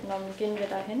 2 entnommen. Gehen wir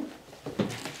dahin.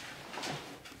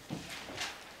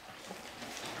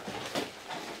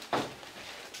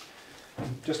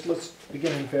 Just let's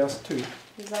begin in verse 2.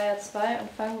 Jesaja 2 und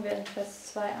fangen wir in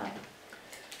Vers 2 an.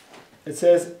 It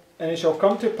says, and it shall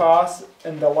come to pass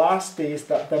in the last days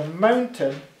that the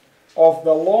mountain of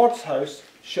the Lord's house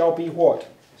shall be what?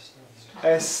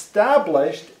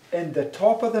 Established in the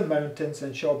top of the mountains,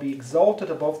 and shall be exalted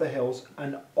above the hills,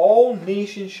 and all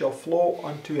nations shall flow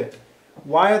unto it.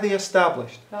 Why are they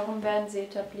established? Warum werden sie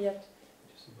etabliert?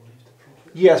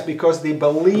 Yes, because they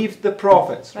believed the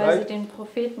prophets, Weil sie right? den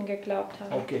Propheten geglaubt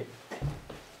haben. Okay.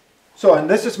 So, and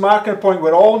this is marking a point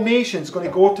where all nations going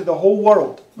to go to the whole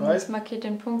world, Und right? das markiert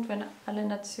den Punkt, wenn alle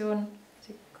Nationen,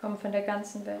 sie kommen von der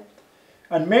ganzen Welt.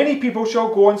 And many people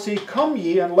shall go and say, come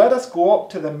ye, and let us go up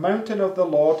to the mountain of the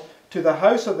Lord, to the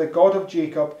house of the God of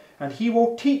Jacob, and he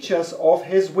will teach us of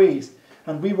his ways,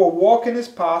 and we will walk in his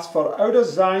paths, for out of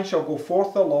Zion shall go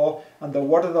forth the law, and the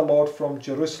word of the Lord from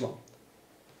Jerusalem.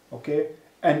 Okay?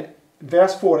 And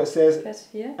verse 4 it says, Vers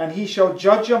 4. and he shall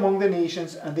judge among the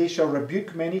nations, and they shall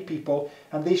rebuke many people,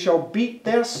 and they shall beat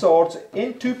their swords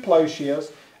into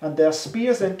plowshares, and their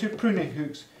spears into pruning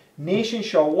hooks. Nation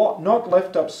shall not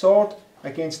lift up sword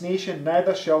against nation,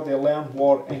 neither shall they learn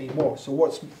war anymore. So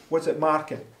what's it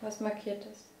marking? Was markiert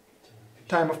es?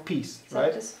 Time of peace, Zeit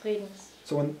right? des Friedens.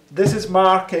 So when, this is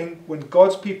marking when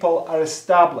God's people are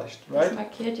established, Das right?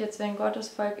 markiert jetzt, wenn Gottes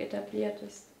Volk etabliert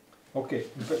ist. Okay,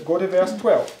 go to verse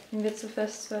 12. Gehen wir zu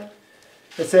Vers 12.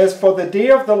 It says, for the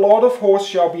day of the Lord of hosts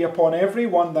shall be upon every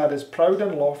one that is proud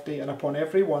and lofty, and upon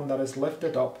every one that is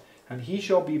lifted up, and he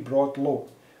shall be brought low.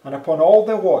 And upon all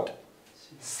the what?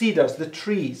 Cedars, the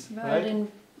trees, Über all right?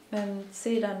 den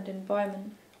Zedern, den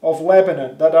Bäumen, Of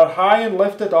Lebanon, that are high and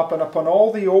lifted up, and upon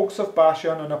all the oaks of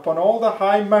Bashan, and upon all the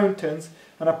high mountains,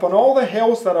 and upon all the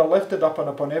hills that are lifted up, and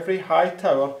upon every high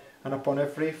tower, and upon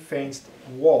every fenced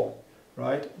wall.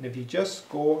 Right? And if you just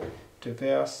go to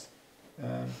verse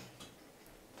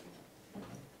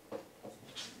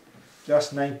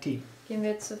 19. gehen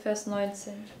wir zu Vers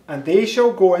 19. And they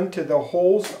shall go into the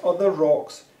holes of the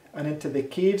rocks, and into the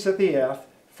caves of the earth,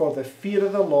 for the fear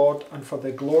of the Lord and for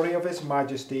the glory of his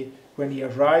majesty, when he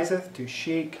ariseth to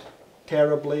shake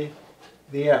terribly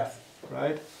the earth.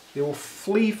 Right? They will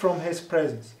flee from his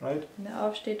presence. Right? Wenn er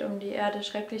aufsteht, um die Erde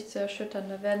schrecklich zu erschüttern,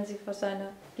 da werden sie vor seiner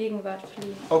Gegenwart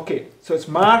fliehen. Okay, so it's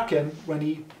marking when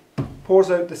he pours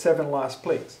out the 7 last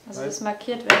plagues. Also Right? das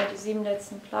markiert, wenn er die 7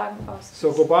 letzten Plagen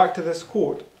So go auslässt. back to this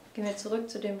quote. Gehen wir zurück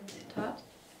zu dem Zitat.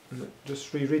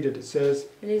 Just reread it. It says,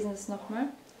 Wir lesen es nochmal.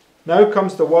 "Now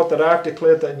comes the word that I have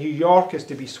declared, that New York is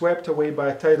to be swept away by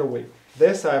a tidal wave.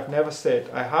 This I have never said.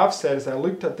 I have said as I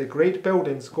looked at the great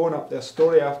buildings going up there,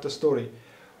 story after story.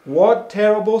 What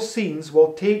terrible scenes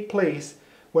will take place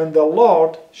when the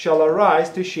Lord shall arise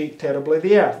to shake terribly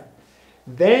the earth?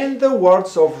 Then the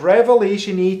words of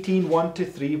Revelation 18,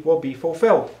 1-3 will be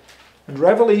fulfilled." And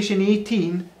Revelation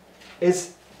 18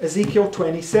 is Ezekiel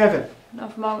 27. Und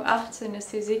auf Morgen 18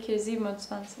 ist Hesekiel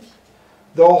 27.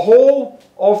 The whole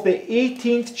of the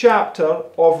 18th chapter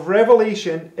of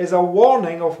Revelation is a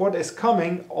warning of what is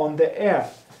coming on the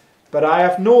earth. But I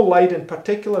have no light in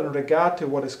particular in regard to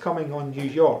what is coming on New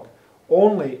York.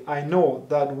 Only I know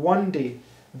that one day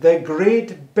the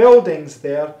great buildings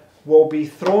there will be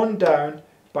thrown down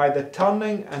by the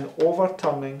turning and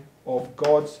overturning of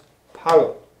God's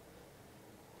power.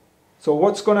 So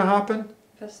what's going to happen?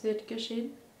 Was wird geschehen?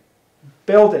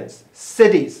 Buildings,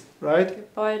 cities, right?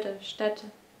 Gebäude, Städte.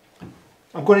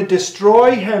 I'm going to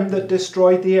destroy him that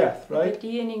destroyed the earth, Er wird right?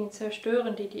 diejenigen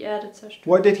zerstören, die die Erde zerstören.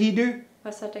 What did he do?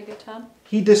 Was hat er getan?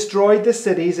 He destroyed the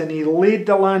cities and he laid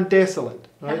the land desolate,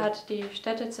 Er right? hat die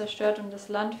Städte zerstört und das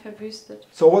Land verwüstet.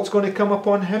 So what's going to come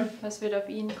upon him? Was wird auf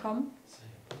ihn kommen?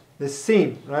 The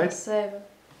same, right? Dasselbe.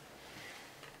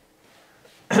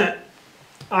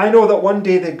 I know that one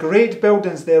day the great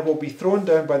buildings there will be thrown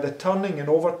down by the turning and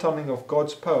overturning of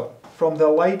God's power. From the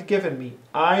light given me,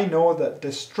 I know that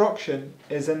destruction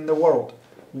is in the world.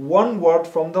 One word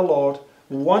from the Lord,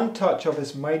 one touch of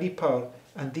his mighty power,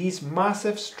 and these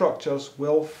massive structures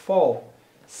will fall.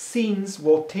 Scenes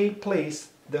will take place,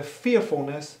 the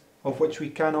fearfulness of which we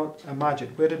cannot imagine.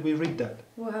 Where did we read that?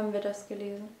 Wo haben wir das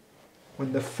gelesen?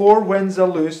 When the 4 winds are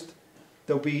loosed,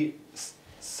 there'll be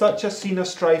such a scene of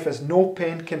strife as no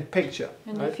pen can picture.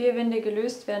 Wenn die Right? 4 Winde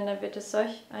gelöst werden, dann wird es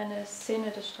solch eine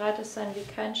Szene des Streites sein, wie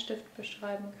kein Stift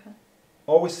beschreiben kann.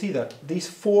 Always see that.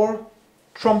 These 4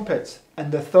 trumpets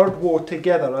and the third woe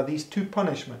together are these 2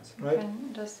 punishments, Wir right?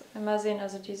 können das immer sehen.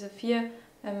 Also diese 4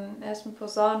 ersten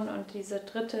Posaunen und diese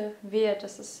dritte Wehe,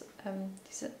 das ist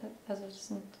das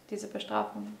sind diese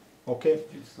Bestrafungen. Okay.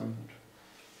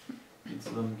 Die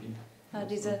zusammengehen.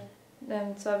 Diese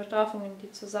 2 Bestrafungen,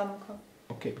 die zusammenkommen.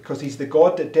 Okay, because he's the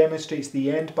God that demonstrates the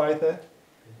end by the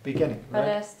beginning, Weil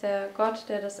er right? ist der Gott,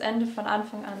 der das Ende von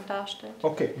Anfang an darstellt.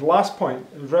 Okay, the last point,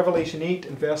 Revelation 8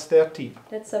 and verse 13.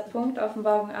 Letzter Punkt,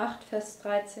 Offenbarung 8, Vers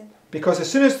 13. Because as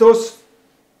soon as those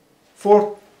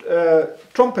 4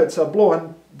 trumpets are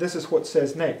blown, this is what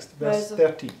says next, verse Also-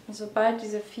 13. Sobald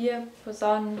diese 4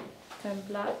 Posaunen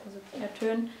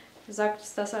ertönen, sagt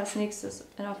es das als nächstes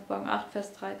in Offenbarung 8,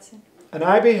 Vers 13. And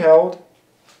I beheld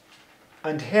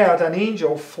and heard an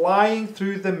angel flying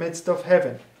through the midst of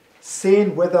heaven,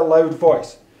 saying with a loud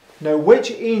voice. Now which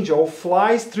angel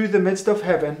flies through the midst of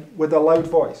heaven with a loud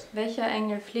voice? Welcher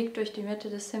Engel fliegt durch die Mitte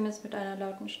des Himmels mit einer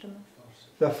lauten Stimme?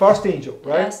 The first angel,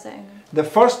 Der right? erste Engel. The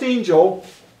first angel,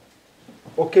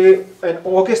 okay, in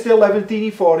August 11th,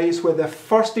 1840 is where the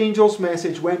first angel's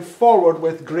message went forward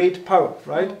with great power,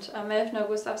 right? Und am 11.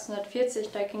 August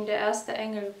 1840, da ging der erste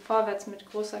Engel vorwärts mit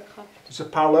großer Kraft. It's a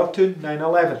parallel to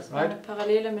 9/11, Das war right? eine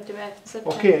Parallele mit dem 11.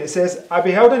 September. Okay, it says, I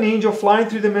beheld an angel flying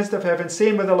through the midst of heaven,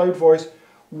 saying with a loud voice,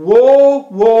 Woe,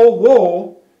 woe,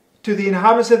 woe to the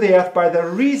inhabitants of the earth by the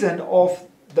reason of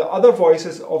the other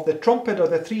voices of the trumpet of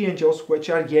the 3 angels which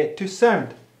are yet to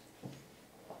sound.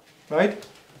 Right?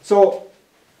 So,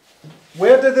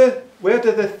 where do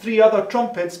the 3 other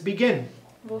trumpets begin?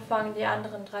 Wo fangen die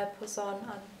anderen 3 Posaunen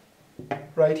an?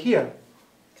 Right here.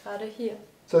 Gerade hier.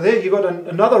 So there you got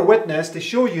another witness to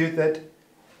show you that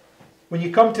when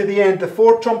you come to the end, the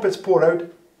 4 trumpets pour out,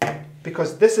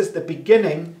 because this is the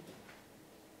beginning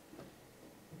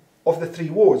of the 3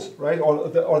 woes, right? Or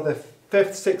the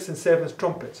 5th, 6th and 7th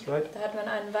trumpets, right? Da hat man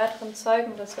einen weiteren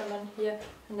Zeugen, dass wenn man hier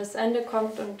an das Ende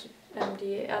kommt und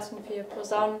die ersten 4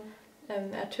 Posaunen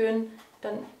ertönen,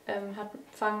 dann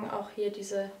fangen auch hier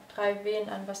diese 3 Wehen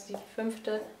an, was die 5.,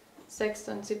 6.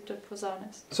 und 7. Posaune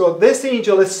ist. So this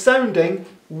angel is sounding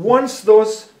once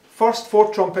those first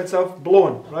 4 trumpets have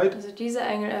blown, right? Also dieser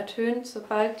Engel ertönt,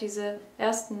 sobald diese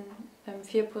ersten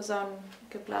 4 Posaunen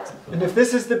geblasen And wurden. if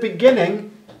this is the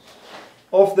beginning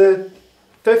of the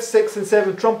 5th, 6th and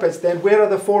 7th trumpets, then where are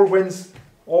the 4 winds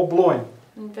all blowing?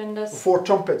 Und wenn das, Four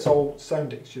trumpets all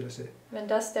sounding, should I say. wenn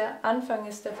das der Anfang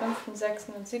ist der 5., 6.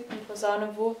 und 7. Posaune,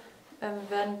 wo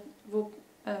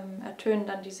ertönen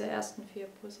dann diese ersten 4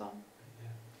 Posaunen?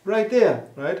 Right there,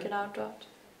 right? Genau dort.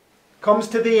 Comes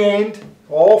to the end,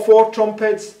 all 4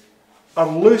 trumpets are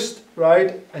loosed,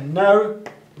 right? And now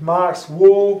marks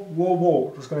woe, woe,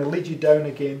 woe. It's going to lead you down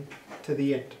again to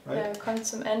the end, right? Er kommt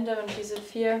zum Ende und diese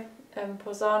 4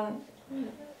 Posaunen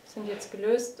sind jetzt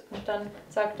gelöst und dann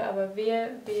sagt er aber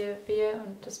wehe, wehe, wehe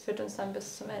und das führt uns dann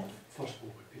bis zum Ende. First of all,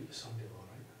 repeat the Sunday law,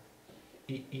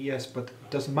 right? Yes, but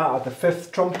it doesn't matter. The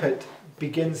 5th trumpet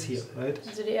begins here, right?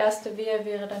 Also die erste Wehe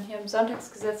wäre dann hier im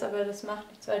Sonntagsgesetz, aber das macht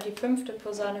nichts, weil die 5.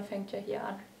 Posaune fängt ja hier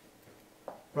an.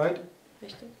 Right?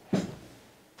 Richtig.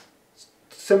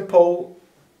 Simple,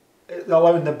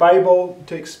 allowing the Bible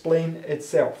to explain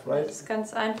itself, right? Das ist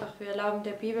ganz einfach. Wir erlauben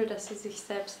der Bibel, dass sie sich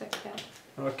selbst erklärt.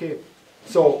 Okay,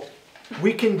 so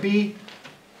we can be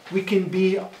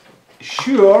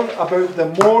sure about the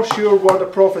more sure word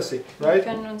of prophecy, Wir right?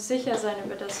 können uns sicher sein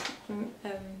über das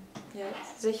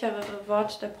sicherere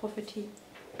Wort der Prophetie.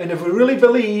 And if we really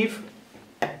believe,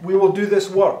 we will do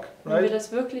this work, Wenn wir right?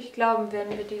 das wirklich glauben,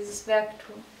 werden wir dieses Werk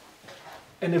tun.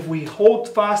 And if we hold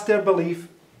fast our belief,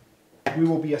 we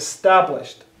will be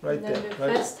established right Wenn there, wir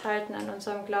right? festhalten an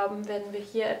unserem Glauben, werden wir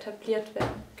hier etabliert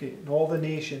werden. Okay, and all the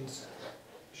nations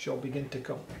shall begin to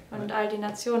come. Und Right? all die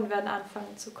Nationen werden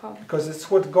anfangen zu kommen. Because it's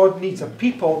what God needs, a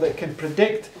people that can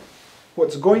predict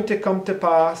what's going to come to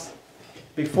pass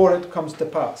before it comes to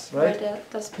pass, right?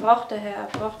 Das braucht der Herr.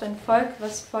 Er braucht ein Volk,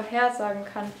 was vorhersagen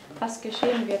kann, was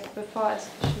geschehen wird, bevor es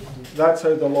geschieht. That's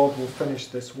how the Lord will finish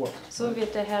this work. So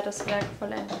wird der Herr das Werk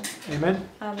vollenden. Amen?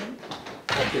 Amen.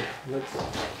 Okay, let's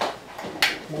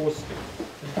close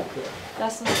in prayer.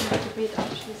 Lass uns mit Gebet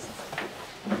abschließen.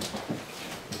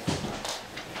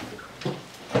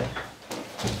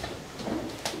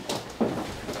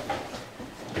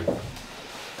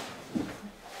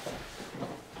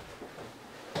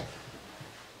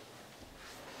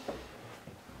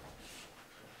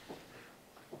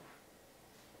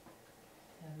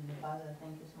 Heavenly Father,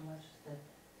 thank you so much that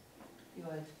you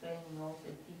are explaining all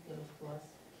the details to us.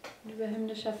 Lieber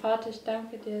himmlischer Vater, ich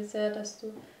danke dir sehr, dass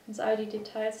du uns all die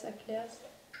Details erklärst.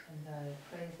 And I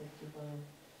pray that you will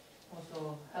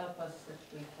also help us that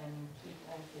we can keep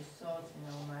all these thoughts in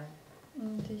our mind.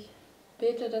 Und ich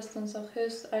bete, dass du uns auch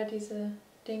hilfst, all diese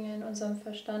Dinge in unserem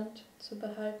Verstand zu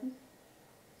behalten.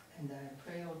 And I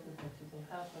pray also that you will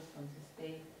help us on this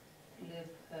day to live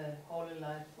a holy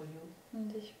life for you.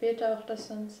 Und ich bete auch, dass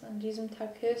du uns an diesem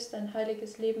Tag hilfst, ein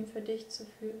heiliges Leben für dich zu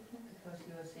führen. Because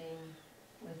you are saying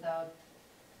without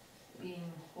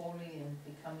being holy and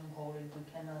becoming holy, we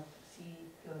cannot see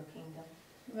your kingdom.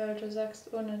 Weil du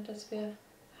sagst, ohne dass wir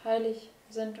heilig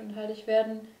sind und heilig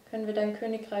werden, können wir dein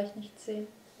Königreich nicht sehen.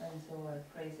 And so I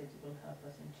pray that you will help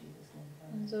us in Jesus'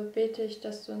 name. Und so bete ich,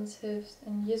 dass du uns hilfst.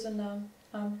 In Jesu Namen.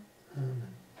 Amen.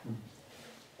 Amen.